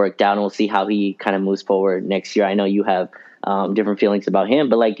it worked out. And we'll see how he kind of moves forward next year. I know you have different feelings about him,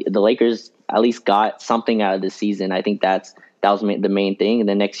 but like, the Lakers at least got something out of this season. I think that was the main thing. And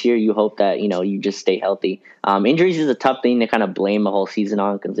then next year, you hope that, you just stay healthy. Injuries is a tough thing to kind of blame a whole season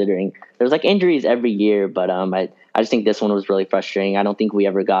on, considering there's like injuries every year. But I just think this one was really frustrating. I don't think we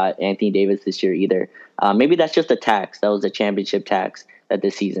ever got Anthony Davis this year either. Maybe that's just a tax. That was a championship tax that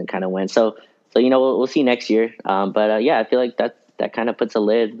this season kind of went. So we'll see next year. But I feel like that kind of puts a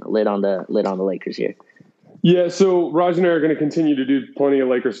lid on the Lakers here. Yeah, so Raj and I are going to continue to do plenty of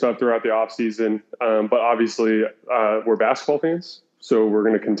Lakers stuff throughout the offseason. But obviously, we're basketball fans, so we're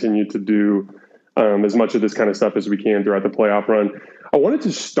going to continue to do as much of this kind of stuff as we can throughout the playoff run. I wanted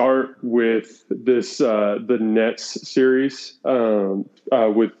to start with this the Nets series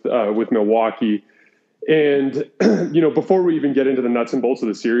with Milwaukee. And, before we even get into the nuts and bolts of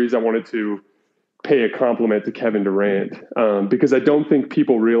the series, I wanted to pay a compliment to Kevin Durant, because I don't think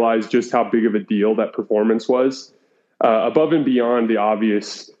people realize just how big of a deal that performance was, above and beyond the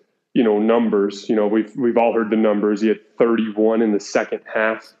obvious, numbers. We've all heard the numbers. He had 31 in the second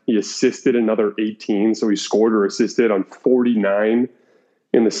half. He assisted another 18. So he scored or assisted on 49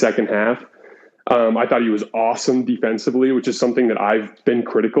 in the second half. I thought he was awesome defensively, which is something that I've been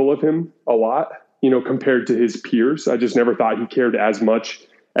critical of him a lot, compared to his peers. I just never thought he cared as much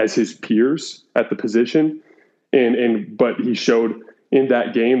as his peers at the position. But he showed in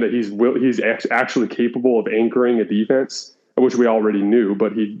that game that he's actually capable of anchoring a defense, which we already knew,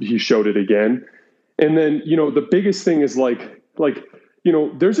 but he showed it again. And then, the biggest thing is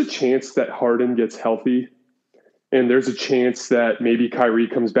there's a chance that Harden gets healthy, and there's a chance that maybe Kyrie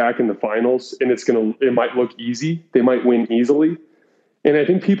comes back in the finals, and it might look easy. They might win easily. And I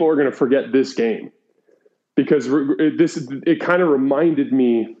think people are going to forget this game, because it kind of reminded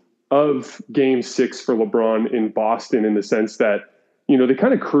me of Game 6 for LeBron in Boston, in the sense that, they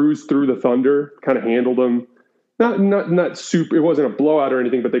kind of cruised through the Thunder, kind of handled them. Not super. It wasn't a blowout or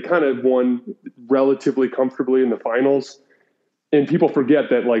anything, but they kind of won relatively comfortably in the finals. And people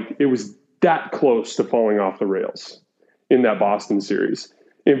forget that it was that close to falling off the rails in that Boston series.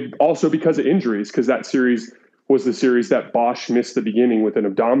 And also because of injuries, because that series was the series that Bosch missed the beginning with an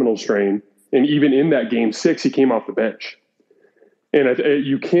abdominal strain. And even in that Game 6, he came off the bench. And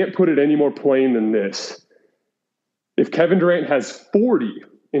you can't put it any more plain than this. If Kevin Durant has 40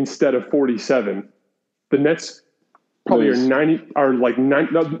 instead of 47, the Nets probably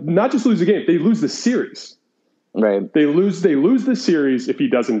not just lose the game, they lose the series. Right. They lose the series if he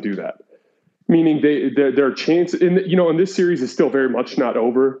doesn't do that. Meaning there are chances, and this series is still very much not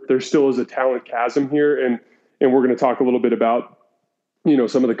over. There still is a talent chasm here, and we're going to talk a little bit about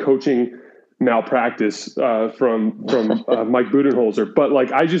some of the coaching malpractice from Mike Budenholzer.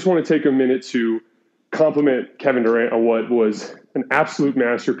 But I just want to take a minute to compliment Kevin Durant on what was an absolute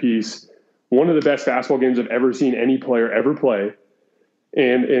masterpiece, one of the best basketball games I've ever seen any player ever play.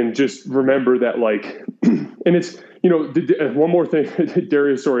 And just remember that, like, and it's, one more thing,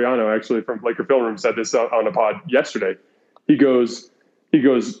 Darius Soriano, actually, from Laker Film Room, said this on a pod yesterday. He goes,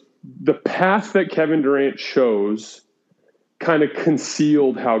 the path that Kevin Durant chose kind of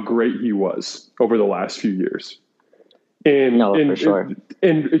concealed how great he was over the last few years. For sure.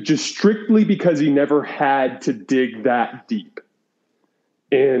 And just strictly because he never had to dig that deep.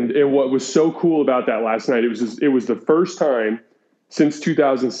 And what was so cool about that last night, it was the first time since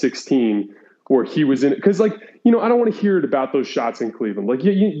 2016 where he was in it. Because, like, I don't want to hear it about those shots in Cleveland. Like,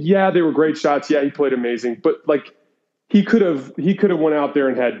 yeah, they were great shots. Yeah, he played amazing. But, like, he could have went out there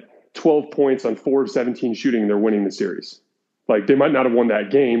and had 12 points on 4 of 17 shooting, and they're winning the series. Like, they might not have won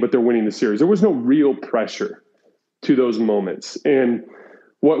that game, but they're winning the series. There was no real pressure to those moments. And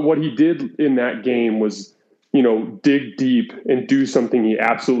what he did in that game was, dig deep and do something he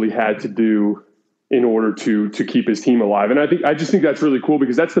absolutely had to do in order to keep his team alive. And I just think that's really cool,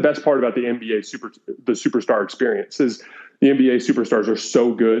 because that's the best part about the NBA the superstar experience is the NBA superstars are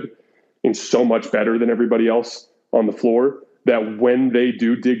so good and so much better than everybody else on the floor that when they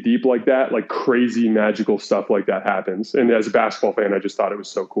do dig deep like that, like crazy magical stuff like that happens. And as a basketball fan, I just thought it was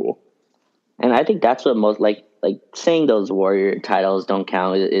so cool. And I think that's what most like saying those Warrior titles don't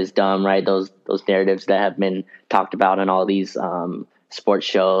count is dumb, right? Those narratives that have been talked about in all these sports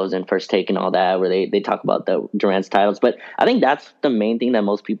shows and First Take and all that, where they talk about the Durant's titles. But I think that's the main thing that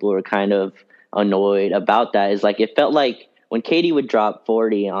most people were kind of annoyed about. That is, like, it felt like when KD would drop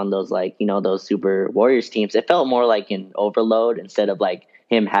 40 on those, like, those Super Warriors teams, it felt more like an overload instead of like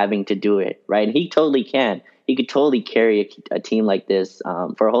him having to do it, right? And he totally can. He could totally carry a team like this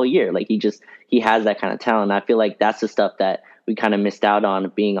for a whole year. Like, he has that kind of talent. And I feel like that's the stuff that we kind of missed out on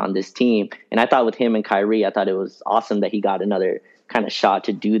being on this team. And I thought with him and Kyrie, I thought it was awesome that he got another kind of shot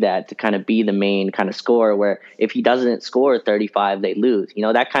to do that, to kind of be the main kind of scorer, where if he doesn't score 35, they lose.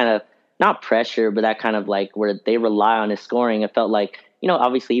 That kind of, not pressure, but that kind of like where they rely on his scoring. It felt like,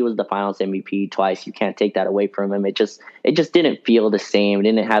 obviously he was the Finals MVP twice. You can't take that away from him. It just didn't feel the same. It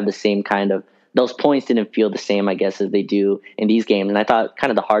didn't have the same kind of, those points didn't feel the same, I guess, as they do in these games. And I thought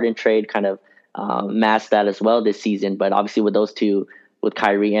kind of the Harden trade kind of masked that as well this season. But obviously with those two, with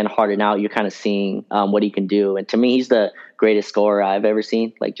Kyrie and Harden out, you're kind of seeing what he can do. And to me, he's the greatest scorer I've ever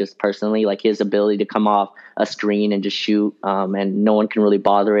seen, like, just personally, like his ability to come off a screen and just shoot, and no one can really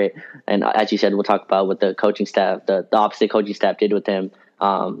bother it. And as you said, we'll talk about what the coaching staff, the opposite coaching staff did with him,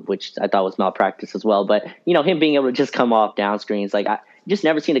 which I thought was malpractice as well. But, him being able to just come off down screens, like, I just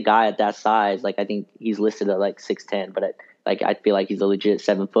never seen a guy at that size. Like, I think he's listed at like 6'10", but I feel like he's a legit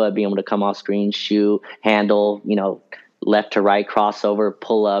 7 foot, being able to come off screens, shoot, handle, left to right, crossover,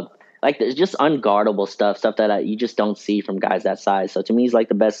 pull up. Like, there's just unguardable stuff that you just don't see from guys that size. So to me, he's like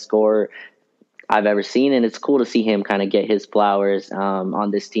the best scorer I've ever seen, and it's cool to see him kind of get his flowers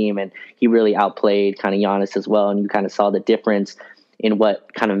on this team. And he really outplayed kind of Giannis as well, and you kind of saw the difference in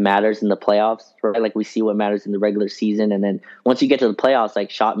what kind of matters in the playoffs, right? Like, we see what matters in the regular season, and then once you get to the playoffs,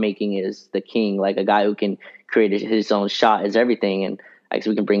 like, shot making is the king. Like, a guy who can create his own shot is everything. And I guess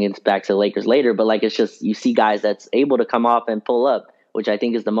we can bring it back to the Lakers later, but like, it's just, you see guys that's able to come off and pull up, which I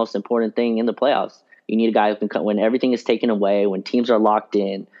think is the most important thing in the playoffs. You need a guy who can come when everything is taken away, when teams are locked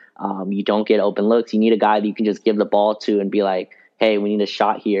in, you don't get open looks. You need a guy that you can just give the ball to and be like, hey, we need a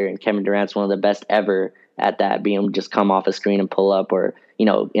shot here. And Kevin Durant's one of the best ever at that, being able to just come off a screen and pull up, or, in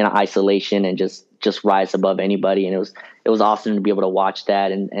isolation and just rise above anybody. And it was awesome to be able to watch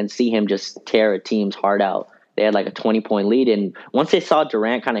that and see him just tear a team's heart out. They had like a 20-point lead. And once they saw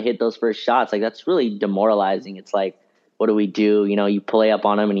Durant kind of hit those first shots, like, that's really demoralizing. It's like, what do we do? You play up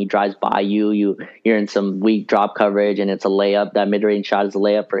on him and he drives by you. You're in some weak drop coverage and it's a layup. That mid-range shot is a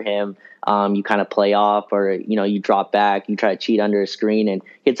layup for him. You kind of play off, or, you drop back, you try to cheat under a screen and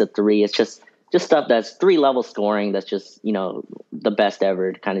hits a three. It's just stuff that's 3-level scoring. That's just, the best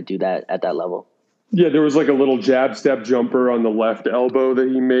ever to kind of do that at that level. Yeah, there was like a little jab step jumper on the left elbow that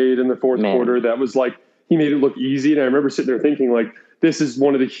he made in the fourth quarter. That was like, he made it look easy. And I remember sitting there thinking, like, this is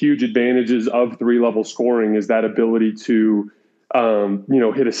one of the huge advantages of 3-level scoring, is that ability to,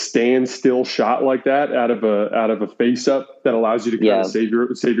 hit a standstill shot like that out of a face up that allows you to kind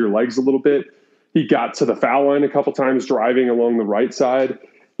of save your legs a little bit. He got to the foul line a couple times driving along the right side.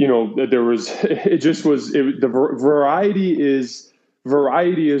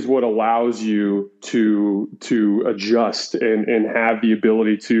 Variety is what allows you to adjust and have the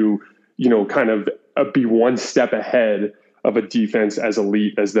ability to, kind of be one step ahead of a defense as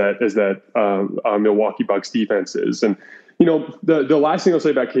elite as that Milwaukee Bucks defense is. And, the last thing I'll say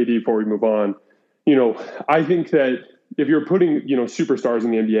about KD before we move on, I think that if you're putting, superstars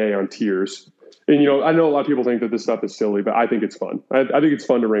in the NBA on tiers, and, I know a lot of people think that this stuff is silly, but I think it's fun. I think it's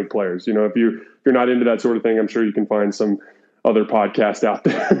fun to rank players. If you're not into that sort of thing, I'm sure you can find some other podcast out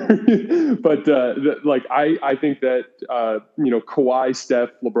there. But I think that Kawhi, Steph,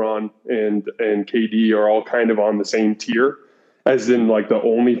 LeBron, and KD are all kind of on the same tier, as in like the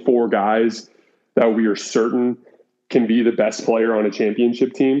only four guys that we are certain can be the best player on a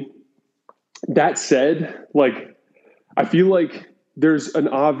championship team. That said, I feel like there's an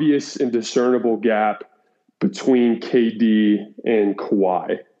obvious and discernible gap between KD and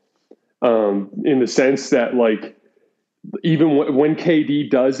Kawhi, in the sense that even when KD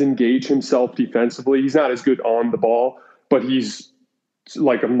does engage himself defensively, he's not as good on the ball, but he's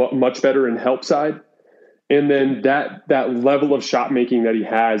much better in help side. And then that level of shot making that he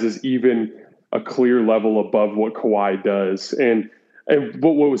has is even a clear level above what Kawhi does. And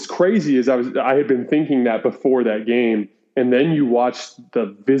what was crazy is I had been thinking that before that game, and then you watch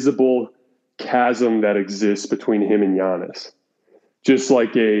the visible chasm that exists between him and Giannis. Just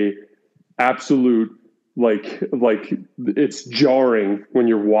like a absolute, it's jarring when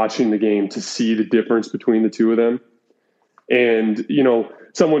you're watching the game to see the difference between the two of them. And, the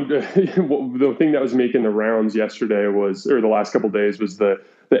thing that was making the rounds yesterday or the last couple of days was the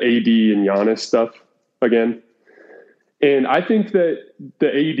AD and Giannis stuff again. And I think that the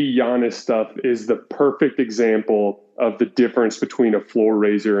AD Giannis stuff is the perfect example of the difference between a floor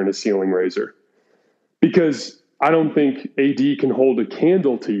raiser and a ceiling raiser. Because I don't think AD can hold a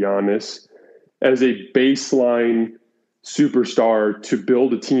candle to Giannis as a baseline superstar to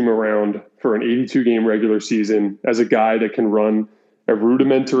build a team around for an 82-game regular season, as a guy that can run a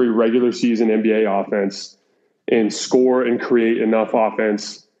rudimentary regular season NBA offense and score and create enough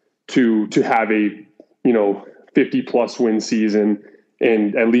offense to have a 50-plus win season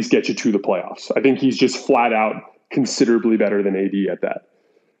and at least get you to the playoffs. I think he's just flat out considerably better than AD at that.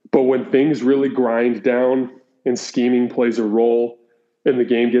 But when things really grind down and scheming plays a role and the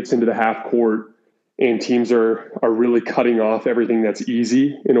game gets into the half court and teams are really cutting off everything that's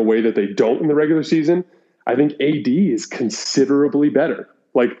easy in a way that they don't in the regular season, I think AD is considerably better.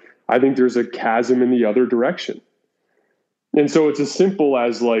 I think there's a chasm in the other direction. And so it's as simple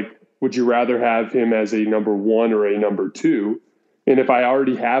as would you rather have him as a number one or a number two? And if I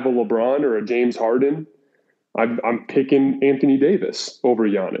already have a LeBron or a James Harden, I'm picking Anthony Davis over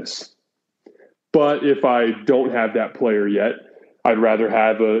Giannis. But if I don't have that player yet, I'd rather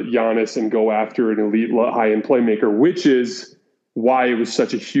have a Giannis and go after an elite high-end playmaker, which is why it was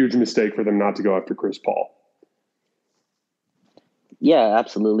such a huge mistake for them not to go after Chris Paul. Yeah,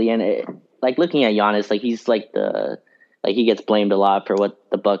 absolutely. And looking at Giannis, he's he gets blamed a lot for what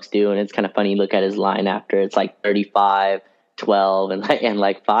the Bucks do, and it's kind of funny. Look at his line after it's 35, 12, and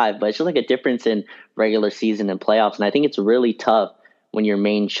 5. But it's just a difference in regular season and playoffs. And I think it's really tough when your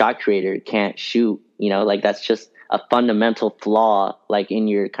main shot creator can't shoot. That's just a fundamental flaw in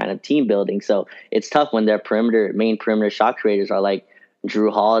your kind of team building. So it's tough when their main perimeter shot creators are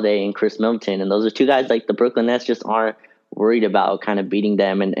Drew Holiday and Chris Middleton, and those are two guys the Brooklyn Nets just aren't worried about kind of beating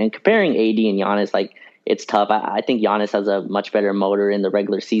them. And comparing AD and Giannis, it's tough. I think Giannis has a much better motor in the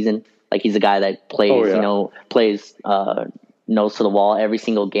regular season. He's a guy that plays, plays nose to the wall every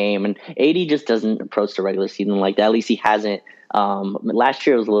single game. And AD just doesn't approach the regular season like that. At least he hasn't. Last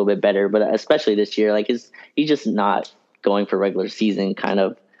year was a little bit better, but especially this year, he's just not going for regular season kind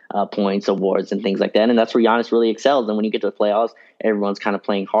of points, awards, and things like that. And that's where Giannis really excels. And when you get to the playoffs, everyone's kind of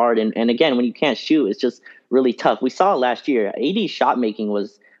playing hard. And again, when you can't shoot, it's just really tough. We saw it last year. AD's shot making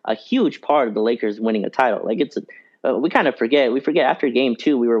was a huge part of the Lakers winning a title. We kind of forget. We forget after game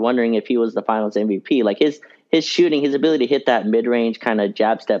 2, we were wondering if he was the Finals MVP. His shooting, his ability to hit that mid-range kind of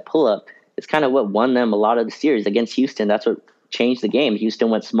jab step pull up, it's kind of what won them a lot of the series against Houston. That's what changed the game. Houston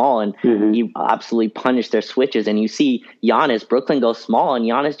went small, and he absolutely punished their switches. And you see Giannis, Brooklyn go small, and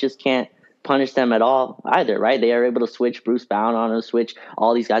Giannis just can't punish them at all either, right? They are able to switch Bruce Bowen on him, switch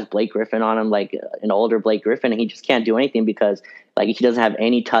all these guys, Blake Griffin on him, an older Blake Griffin, and he just can't do anything because he doesn't have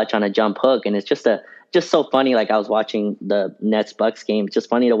any touch on a jump hook. And it's just so funny. I was watching the Nets Bucks game. It's just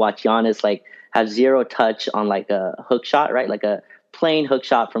funny to watch Giannis have zero touch on a hook shot, right? A plain hook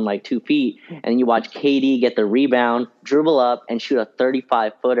shot from 2 feet, and you watch KD get the rebound, dribble up, and shoot a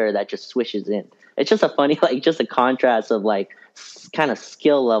 35-footer that just swishes in. It's just a funny, just a contrast of kind of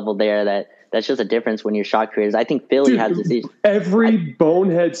skill level there that's just a difference when you're shot creators. I think Philly has this issue. Every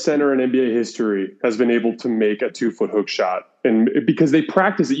bonehead center in NBA history has been able to make a 2-foot hook shot, and because they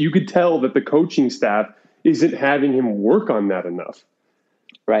practice it, you could tell that the coaching staff isn't having him work on that enough.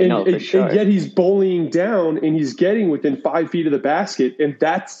 Right, for sure. And yet he's bullying down and he's getting within 5 feet of the basket, and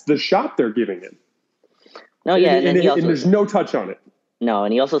that's the shot they're giving him. No, yeah, and then he and also there's no touch on it. no,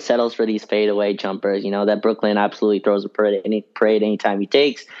 and he also settles for these fadeaway jumpers, that Brooklyn absolutely throws a parade anytime he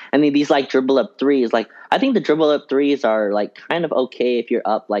takes. And then these like dribble up threes, like I think the dribble up threes are like kind of okay if you're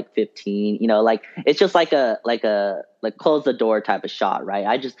up like 15, like it's just like close the door type of shot, right?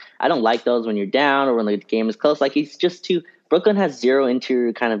 I don't like those when you're down or when the game is close. Like he's just too Brooklyn has zero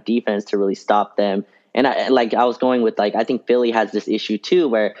interior kind of defense to really stop them. And I was going with I think Philly has this issue too,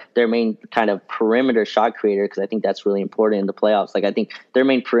 where their main kind of perimeter shot creator, because I think that's really important in the playoffs. Like I think their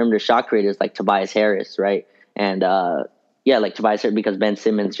main perimeter shot creator is like Tobias Harris, right? And yeah, like Tobias Harris, because Ben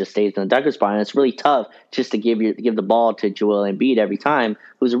Simmons just stays in the dunker spot, and it's really tough just to give the ball to Joel Embiid every time,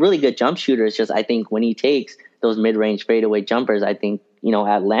 who's a really good jump shooter. It's just I think when he takes those mid range fadeaway jumpers, I think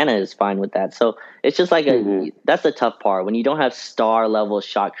Atlanta is fine with that. So it's just like that's the tough part when you don't have star level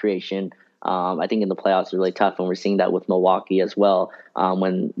shot creation. I think in the playoffs it's really tough, and we're seeing that with Milwaukee as well.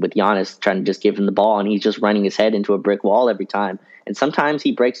 When with Giannis trying to just give him the ball, and he's just running his head into a brick wall every time. And sometimes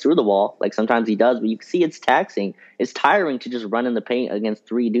he breaks through the wall, like sometimes he does, but you can see it's taxing. It's tiring to just run in the paint against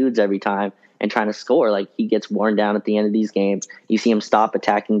three dudes every time and trying to score. Like he gets worn down at the end of these games. You see him stop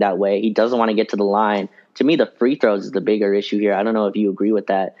attacking that way. He doesn't want to get to the line. To me, the free throws is the bigger issue here. I don't know if you agree with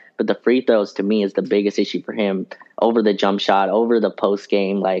that, but the free throws to me is the biggest issue for him over the jump shot, over the post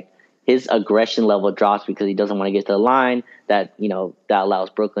game. Like his aggression level drops because he doesn't want to get to the line. That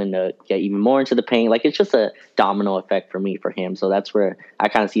allows Brooklyn to get even more into the paint. Like it's just a domino effect for me for him. So that's where I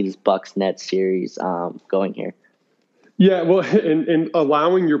kind of see this Bucks Nets series going here. Yeah, well, and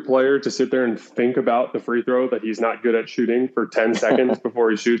allowing your player to sit there and think about the free throw that he's not good at shooting for 10 seconds before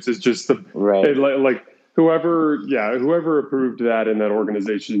he shoots is just like whoever approved that in that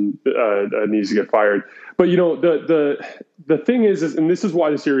organization needs to get fired. But the thing is, and this is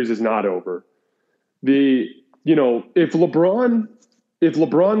why the series is not over. If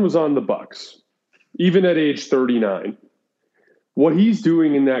LeBron was on the Bucks, even at age 39, what he's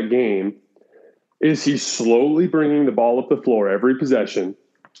doing in that game is he's slowly bringing the ball up the floor every possession.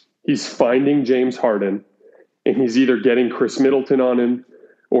 He's finding James Harden, and he's either getting Chris Middleton on him,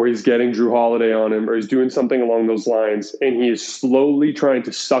 or he's getting Drew Holiday on him, or he's doing something along those lines, and he is slowly trying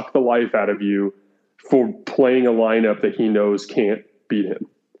to suck the life out of you for playing a lineup that he knows can't beat him.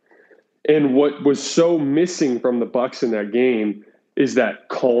 And what was so missing from the Bucks in that game is that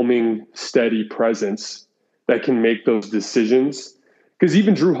calming, steady presence that can make those decisions. Because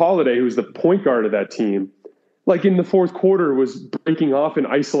even Drew Holiday, who's the point guard of that team, like in the fourth quarter was breaking off and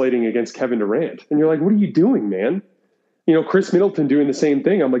isolating against Kevin Durant. And you're like, what are you doing, man? Chris Middleton doing the same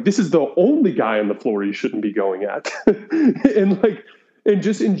thing. I'm like, this is the only guy on the floor you shouldn't be going at. and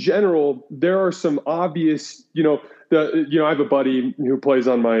just in general, there are some obvious, I have a buddy who plays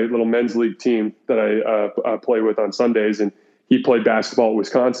on my little men's league team that I play with on Sundays, and he played basketball at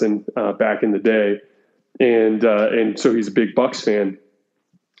Wisconsin back in the day. And so he's a big Bucks fan.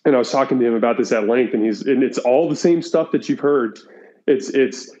 And I was talking to him about this at length, and it's all the same stuff that you've heard.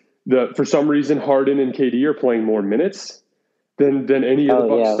 For some reason, Harden and KD are playing more minutes than any of the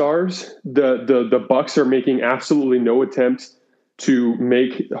Bucks stars. The Bucks are making absolutely no attempt to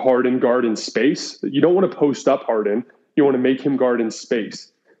make Harden guard in space. You don't want to post up Harden. You want to make him guard in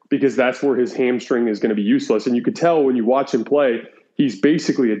space, because that's where his hamstring is going to be useless. And you could tell when you watch him play, he's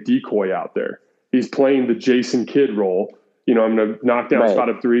basically a decoy out there. He's playing the Jason Kidd role. I'm going to knock down spot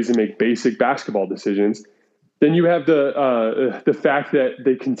up threes and make basic basketball decisions. Then you have the fact that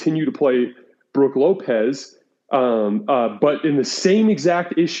they continue to play Brook Lopez, but in the same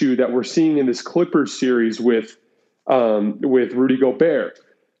exact issue that we're seeing in this Clippers series with Rudy Gobert.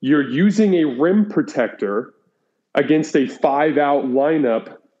 You're using a rim protector against a 5-out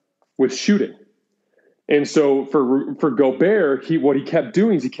lineup with shooting. And so for Gobert, what he kept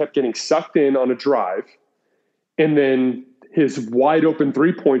doing is he kept getting sucked in on a drive, and then his wide open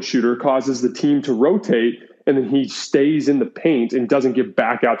 3-point shooter causes the team to rotate, and then he stays in the paint and doesn't get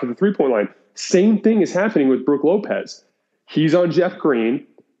back out to the 3-point line. Same thing is happening with Brook Lopez. He's on Jeff Green.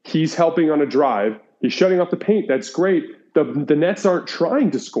 He's helping on a drive. He's shutting off the paint. That's great. The Nets aren't trying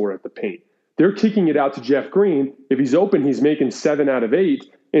to score at the paint. They're kicking it out to Jeff Green. If he's open, he's making 7 out of 8.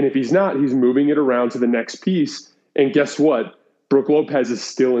 And if he's not, he's moving it around to the next piece. And guess what? Brook Lopez is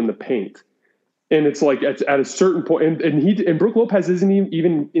still in the paint. And it's like at a certain point, and Brook Lopez isn't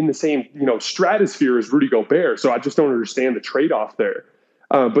even in the same stratosphere as Rudy Gobert. So I just don't understand the trade-off there.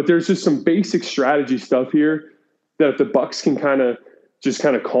 But there's just some basic strategy stuff here that if the Bucks can kind of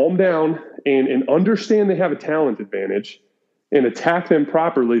calm down and understand they have a talent advantage and attack them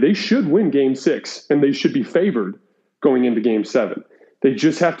properly, they should win Game 6, and they should be favored going into Game 7. They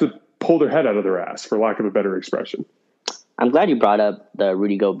just have to pull their head out of their ass, for lack of a better expression. I'm glad you brought up the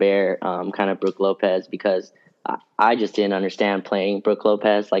Rudy Gobert, kind of Brook Lopez, because I just didn't understand playing Brook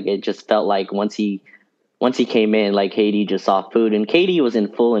Lopez. Like it just felt like once he came in, like KD just saw food, and KD was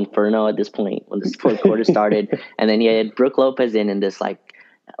in full inferno at this point when the fourth quarter started, and then you had Brook Lopez in this like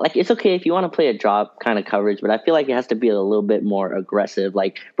it's okay if you want to play a drop kind of coverage, but I feel like it has to be a little bit more aggressive.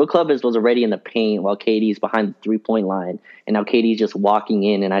 Like Brook Lopez was already in the paint while KD's behind the 3 point line, and now KD's just walking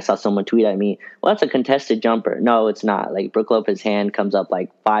in. And I saw someone tweet at me, "Well, that's a contested jumper." No, it's not. Like Brook Lopez's hand comes up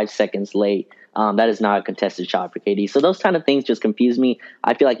like 5 seconds late. That is not a contested shot for KD. So those kind of things just confuse me.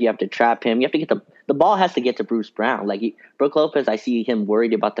 I feel like you have to trap him. You have to get the ball has to get to Bruce Brown. Like Brook Lopez, I see him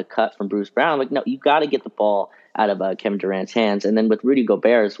worried about the cut from Bruce Brown. Like no, you got to get the ball out of Kevin Durant's hands. And then with Rudy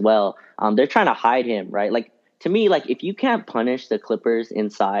Gobert as well, they're trying to hide him, right? Like to me, like if you can't punish the Clippers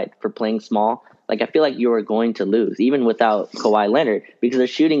inside for playing small, like I feel like you are going to lose, even without Kawhi Leonard, because their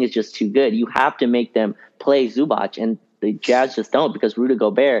shooting is just too good. You have to make them play Zubac, and the Jazz just don't, because Rudy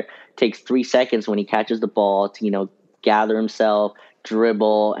Gobert takes 3 seconds when he catches the ball to, gather himself,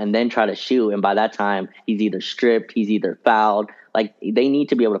 dribble, and then try to shoot. And by that time, he's either stripped, he's either fouled. Like they need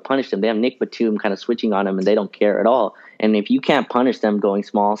to be able to punish them. They have Nick Batum kind of switching on him, and they don't care at all. And if you can't punish them going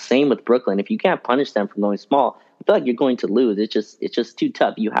small, same with Brooklyn. If you can't punish them from going small, I feel like you're going to lose. It's just too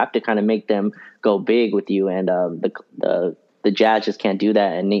tough. You have to kind of make them go big with you, and the Jazz just can't do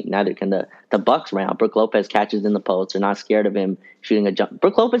that, and neither can the Bucks right now. Brook Lopez catches in the post. They're not scared of him shooting a jump.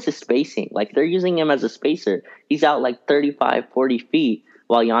 Brook Lopez is spacing. Like they're using him as a spacer. He's out like 35, 40 feet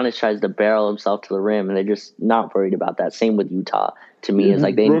while Giannis tries to barrel himself to the rim, and they're just not worried about that. Same with Utah. To me, is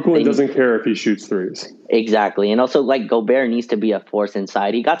like Brooklyn doesn't care if he shoots threes. Exactly, and also like Gobert needs to be a force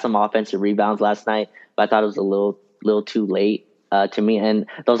inside. He got some offensive rebounds last night, but I thought it was a little too late. To me, and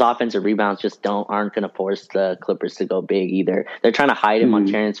those offensive rebounds just aren't going to force the Clippers to go big either. They're trying to hide him on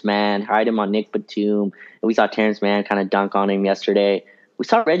Terrence Mann, hide him on Nick Batum. And we saw Terrence Mann kind of dunk on him yesterday. We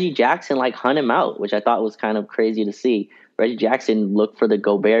saw Reggie Jackson like hunt him out, which I thought was kind of crazy to see. Reggie Jackson looked for the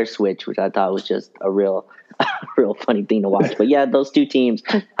Gobert switch, which I thought was just a real funny thing to watch. But yeah, those two teams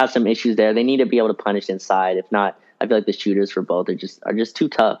have some issues there. They need to be able to punish inside. If not, I feel like the shooters for both are just too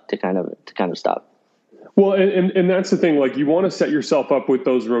tough to kind of stop. Well, and that's the thing. Like, you want to set yourself up with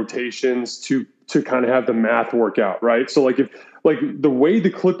those rotations to kind of have the math work out, right? So, like, if the way the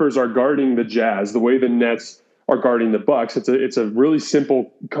Clippers are guarding the Jazz, the way the Nets are guarding the Bucks, it's a really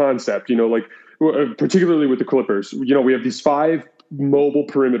simple concept. Like particularly with the Clippers, we have these 5 mobile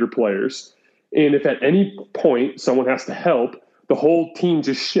perimeter players, and if at any point someone has to help, the whole team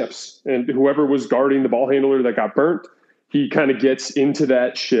just shifts, and whoever was guarding the ball handler that got burnt, he kind of gets into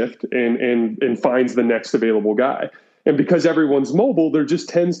that shift and finds the next available guy. And because everyone's mobile, there just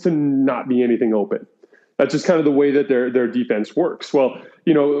tends to not be anything open. That's just kind of the way that their defense works. Well,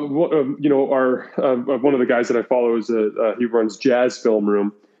 our one of the guys that I follow is he runs Jazz Film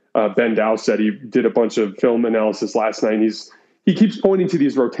Room. Ben Dowsett, he did a bunch of film analysis last night. And he keeps pointing to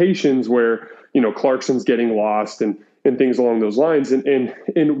these rotations where Clarkson's getting lost and things along those lines. And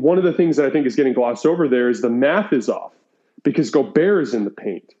one of the things that I think is getting glossed over there is the math is off, because Gobert is in the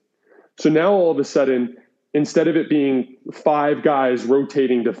paint. So now all of a sudden, instead of it being 5 guys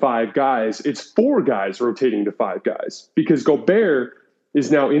rotating to 5 guys, it's 4 guys rotating to 5 guys, because Gobert is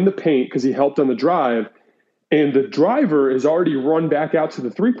now in the paint because he helped on the drive, and the driver has already run back out to the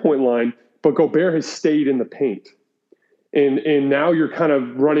 3-point line, but Gobert has stayed in the paint. And now you're kind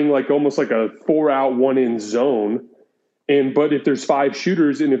of running like almost like a 4-out, 1-in zone. But if there's 5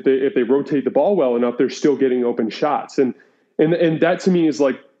 shooters, and if they rotate the ball well enough, they're still getting open shots. And that to me is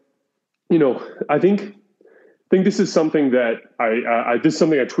like, I think this is something that this is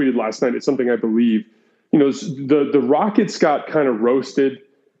something I tweeted last night. It's something I believe, the Rockets got kind of roasted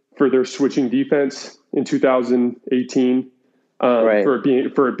for their switching defense in 2018, Right.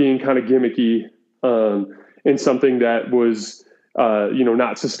 for it being kind of gimmicky, and something that was,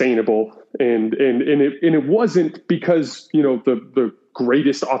 not sustainable. And it wasn't because, the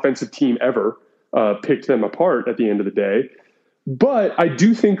greatest offensive team ever picked them apart at the end of the day. But I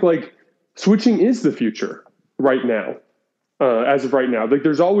do think like switching is the future right now. As of right now, like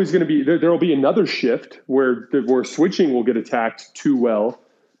there's always going to be, there'll be another shift where switching will get attacked too well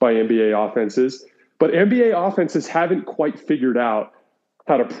by NBA offenses, but NBA offenses haven't quite figured out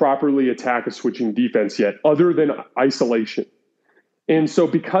how to properly attack a switching defense yet, other than isolation. And so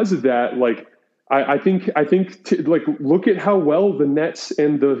because of that, like, I think look at how well the Nets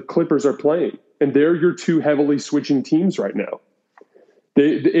and the Clippers are playing, and they're your 2 heavily switching teams right now.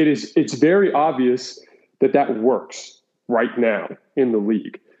 It's very obvious that works right now in the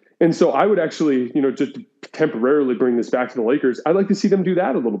league. And so I would actually, just temporarily bring this back to the Lakers. I'd like to see them do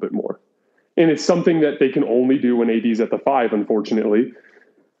that a little bit more. And it's something that they can only do when AD's at the 5, unfortunately.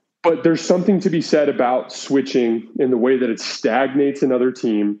 But there's something to be said about switching in the way that it stagnates another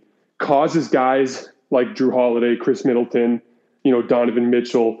team, causes guys like Jrue Holiday, Chris Middleton, Donovan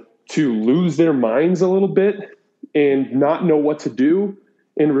Mitchell to lose their minds a little bit and not know what to do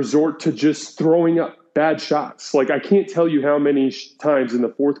and resort to just throwing up bad shots. Like, I can't tell you how many times in the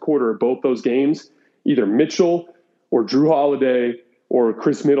fourth quarter of both those games, either Mitchell or Jrue Holiday or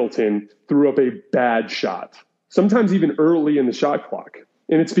Chris Middleton threw up a bad shot, sometimes even early in the shot clock.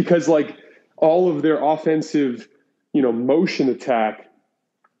 And it's because, like, all of their offensive, motion attack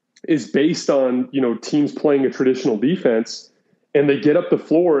is based on, teams playing a traditional defense, and they get up the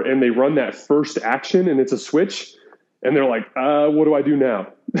floor and they run that first action and it's a switch. And they're like, what do I do now?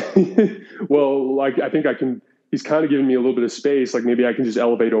 Well, like, I think he's kind of giving me a little bit of space. Like, maybe I can just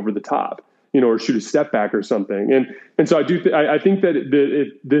elevate over the top, or shoot a step back or something. And so I think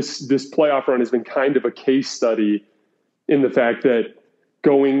that this playoff run has been kind of a case study in the fact that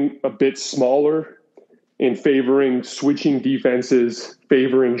going a bit smaller and favoring switching defenses,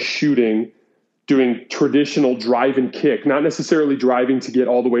 favoring shooting, doing traditional drive and kick, not necessarily driving to get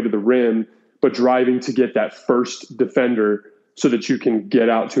all the way to the rim, but driving to get that first defender so that you can get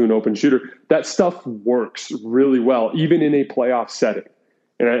out to an open shooter. That stuff works really well, even in a playoff setting.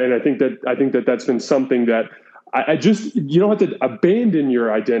 And I think that that's been something that I just, you don't have to abandon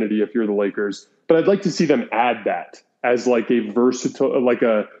your identity if you're the Lakers, but I'd like to see them add that as like a versatile, like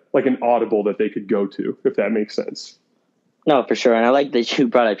an audible that they could go to, if that makes sense. No, for sure. And I like that you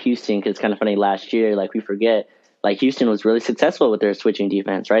brought up Houston, because it's kind of funny. Last year, like, we forget, like, Houston was really successful with their switching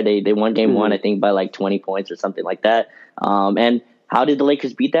defense, right? They won game one, I think, by like 20 points or something like that. And how did the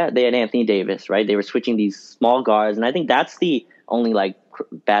Lakers beat that? They had Anthony Davis, right? They were switching these small guards. And I think that's the only, like,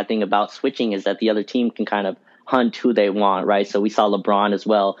 bad thing about switching, is that the other team can kind of hunt who they want, right? So we saw LeBron as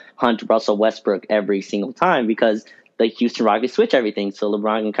well hunt Russell Westbrook every single time, because the Houston Rockets switch everything. So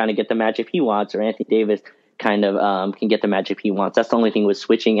LeBron can kind of get the matchup he wants, or Anthony Davis kind of can get the matchup he wants. That's the only thing with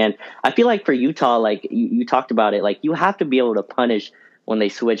switching. And I feel like for Utah, like you talked about it, like, you have to be able to punish when they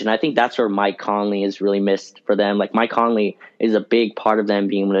switch. And I think that's where Mike Conley is really missed for them. Like, Mike Conley is a big part of them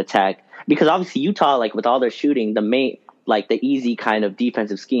being able to attack, because obviously Utah, like, with all their shooting, the easy kind of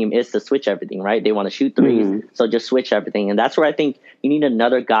defensive scheme is to switch everything, right? They want to shoot threes, so just switch everything. And that's where I think you need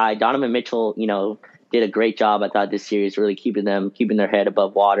another guy. Donovan Mitchell, did a great job, I thought, this series, really keeping their head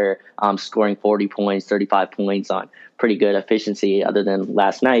above water, scoring 40 points, 35 points on pretty good efficiency other than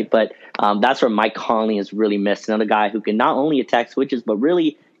last night. But that's where Mike Conley is really missed. Another guy who can not only attack switches, but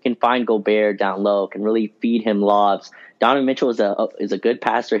really can find Gobert down low, can really feed him lobs. Donovan Mitchell is a good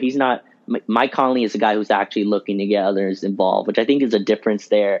passer. He's not. Mike Conley is a guy who's actually looking to get others involved, which I think is a difference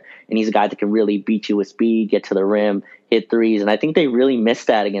there. And he's a guy that can really beat you with speed, get to the rim, hit threes. And I think they really missed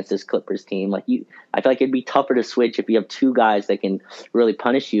that against this Clippers team. I feel like it'd be tougher to switch if you have two guys that can really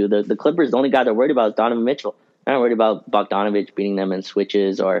punish you. The Clippers, the only guy they're worried about is Donovan Mitchell. They're not worried about Bogdanovich beating them in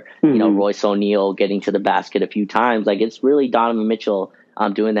switches, or Royce O'Neal getting to the basket a few times. Like, it's really Donovan Mitchell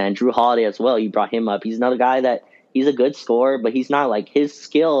doing that. And Jrue Holiday as well. You brought him up. He's another guy that he's a good scorer, but he's not, like, his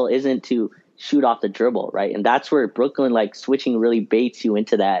skill isn't to shoot off the dribble, right? And that's where Brooklyn, like, switching really baits you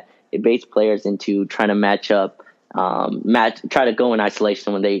into that. It baits players into trying to match up, try to go in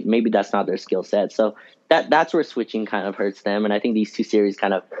isolation when maybe that's not their skill set. So that's where switching kind of hurts them. And I think these two series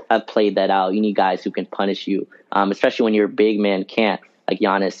kind of have played that out. You need guys who can punish you, especially when your big man can't, like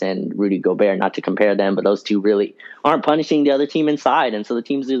Giannis and Rudy Gobert, not to compare them, but those two really aren't punishing the other team inside. And so the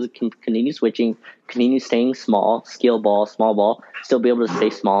teams can continue switching, continue staying small, small ball, still be able to stay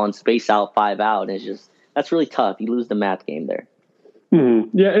small and space out 5 out. And that's really tough. You lose the math game there.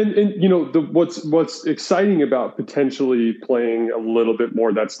 Mm-hmm. Yeah. And what's exciting about potentially playing a little bit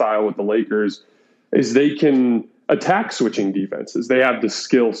more that style with the Lakers is they can attack switching defenses. They have the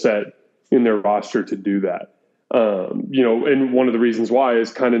skill set in their roster to do that. And one of the reasons why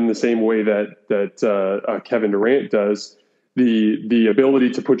is kind of in the same way that Kevin Durant does, the ability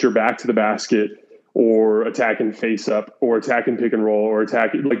to put your back to the basket, or attack and face up, or attack and pick and roll, or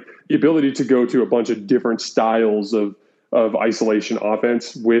attack, like, the ability to go to a bunch of different styles of isolation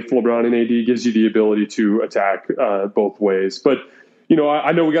offense with LeBron and AD gives you the ability to attack both ways. But,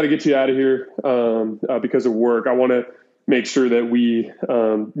 I know we got to get you out of here because of work. I want to make sure that we,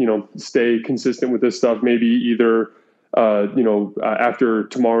 stay consistent with this stuff. Maybe either, after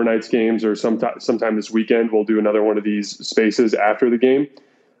tomorrow night's games, or sometime this weekend, we'll do another one of these spaces after the game.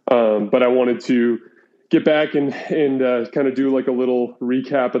 But I wanted to get back and kind of do like a little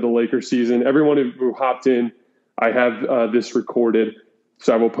recap of the Lakers season. Everyone who hopped in, I have this recorded,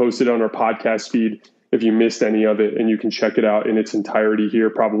 so I will post it on our podcast feed. if you missed any of it, and you can check it out in its entirety here,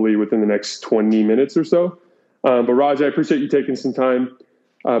 probably within the next 20 minutes or so. But Raj, I appreciate you taking some time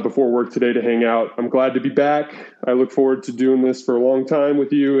before work today to hang out. I'm glad to be back. I look forward to doing this for a long time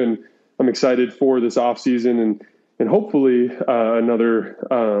with you, and I'm excited for this off season and hopefully another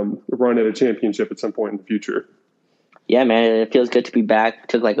run at a championship at some point in the future. Yeah, man, it feels good to be back.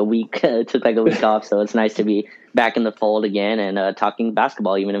 Took like a week off, so it's nice to be back in the fold again and talking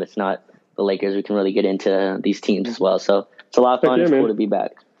basketball, even if it's not the Lakers. We can really get into these teams as well. So it's a lot of fun. Yeah, it's cool to be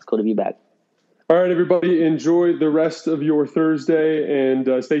back. It's cool to be back. All right, everybody, enjoy the rest of your Thursday,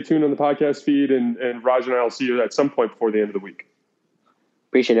 and stay tuned on the podcast feed. And Raj and I will see you at some point before the end of the week.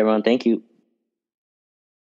 Appreciate it, everyone. Thank you.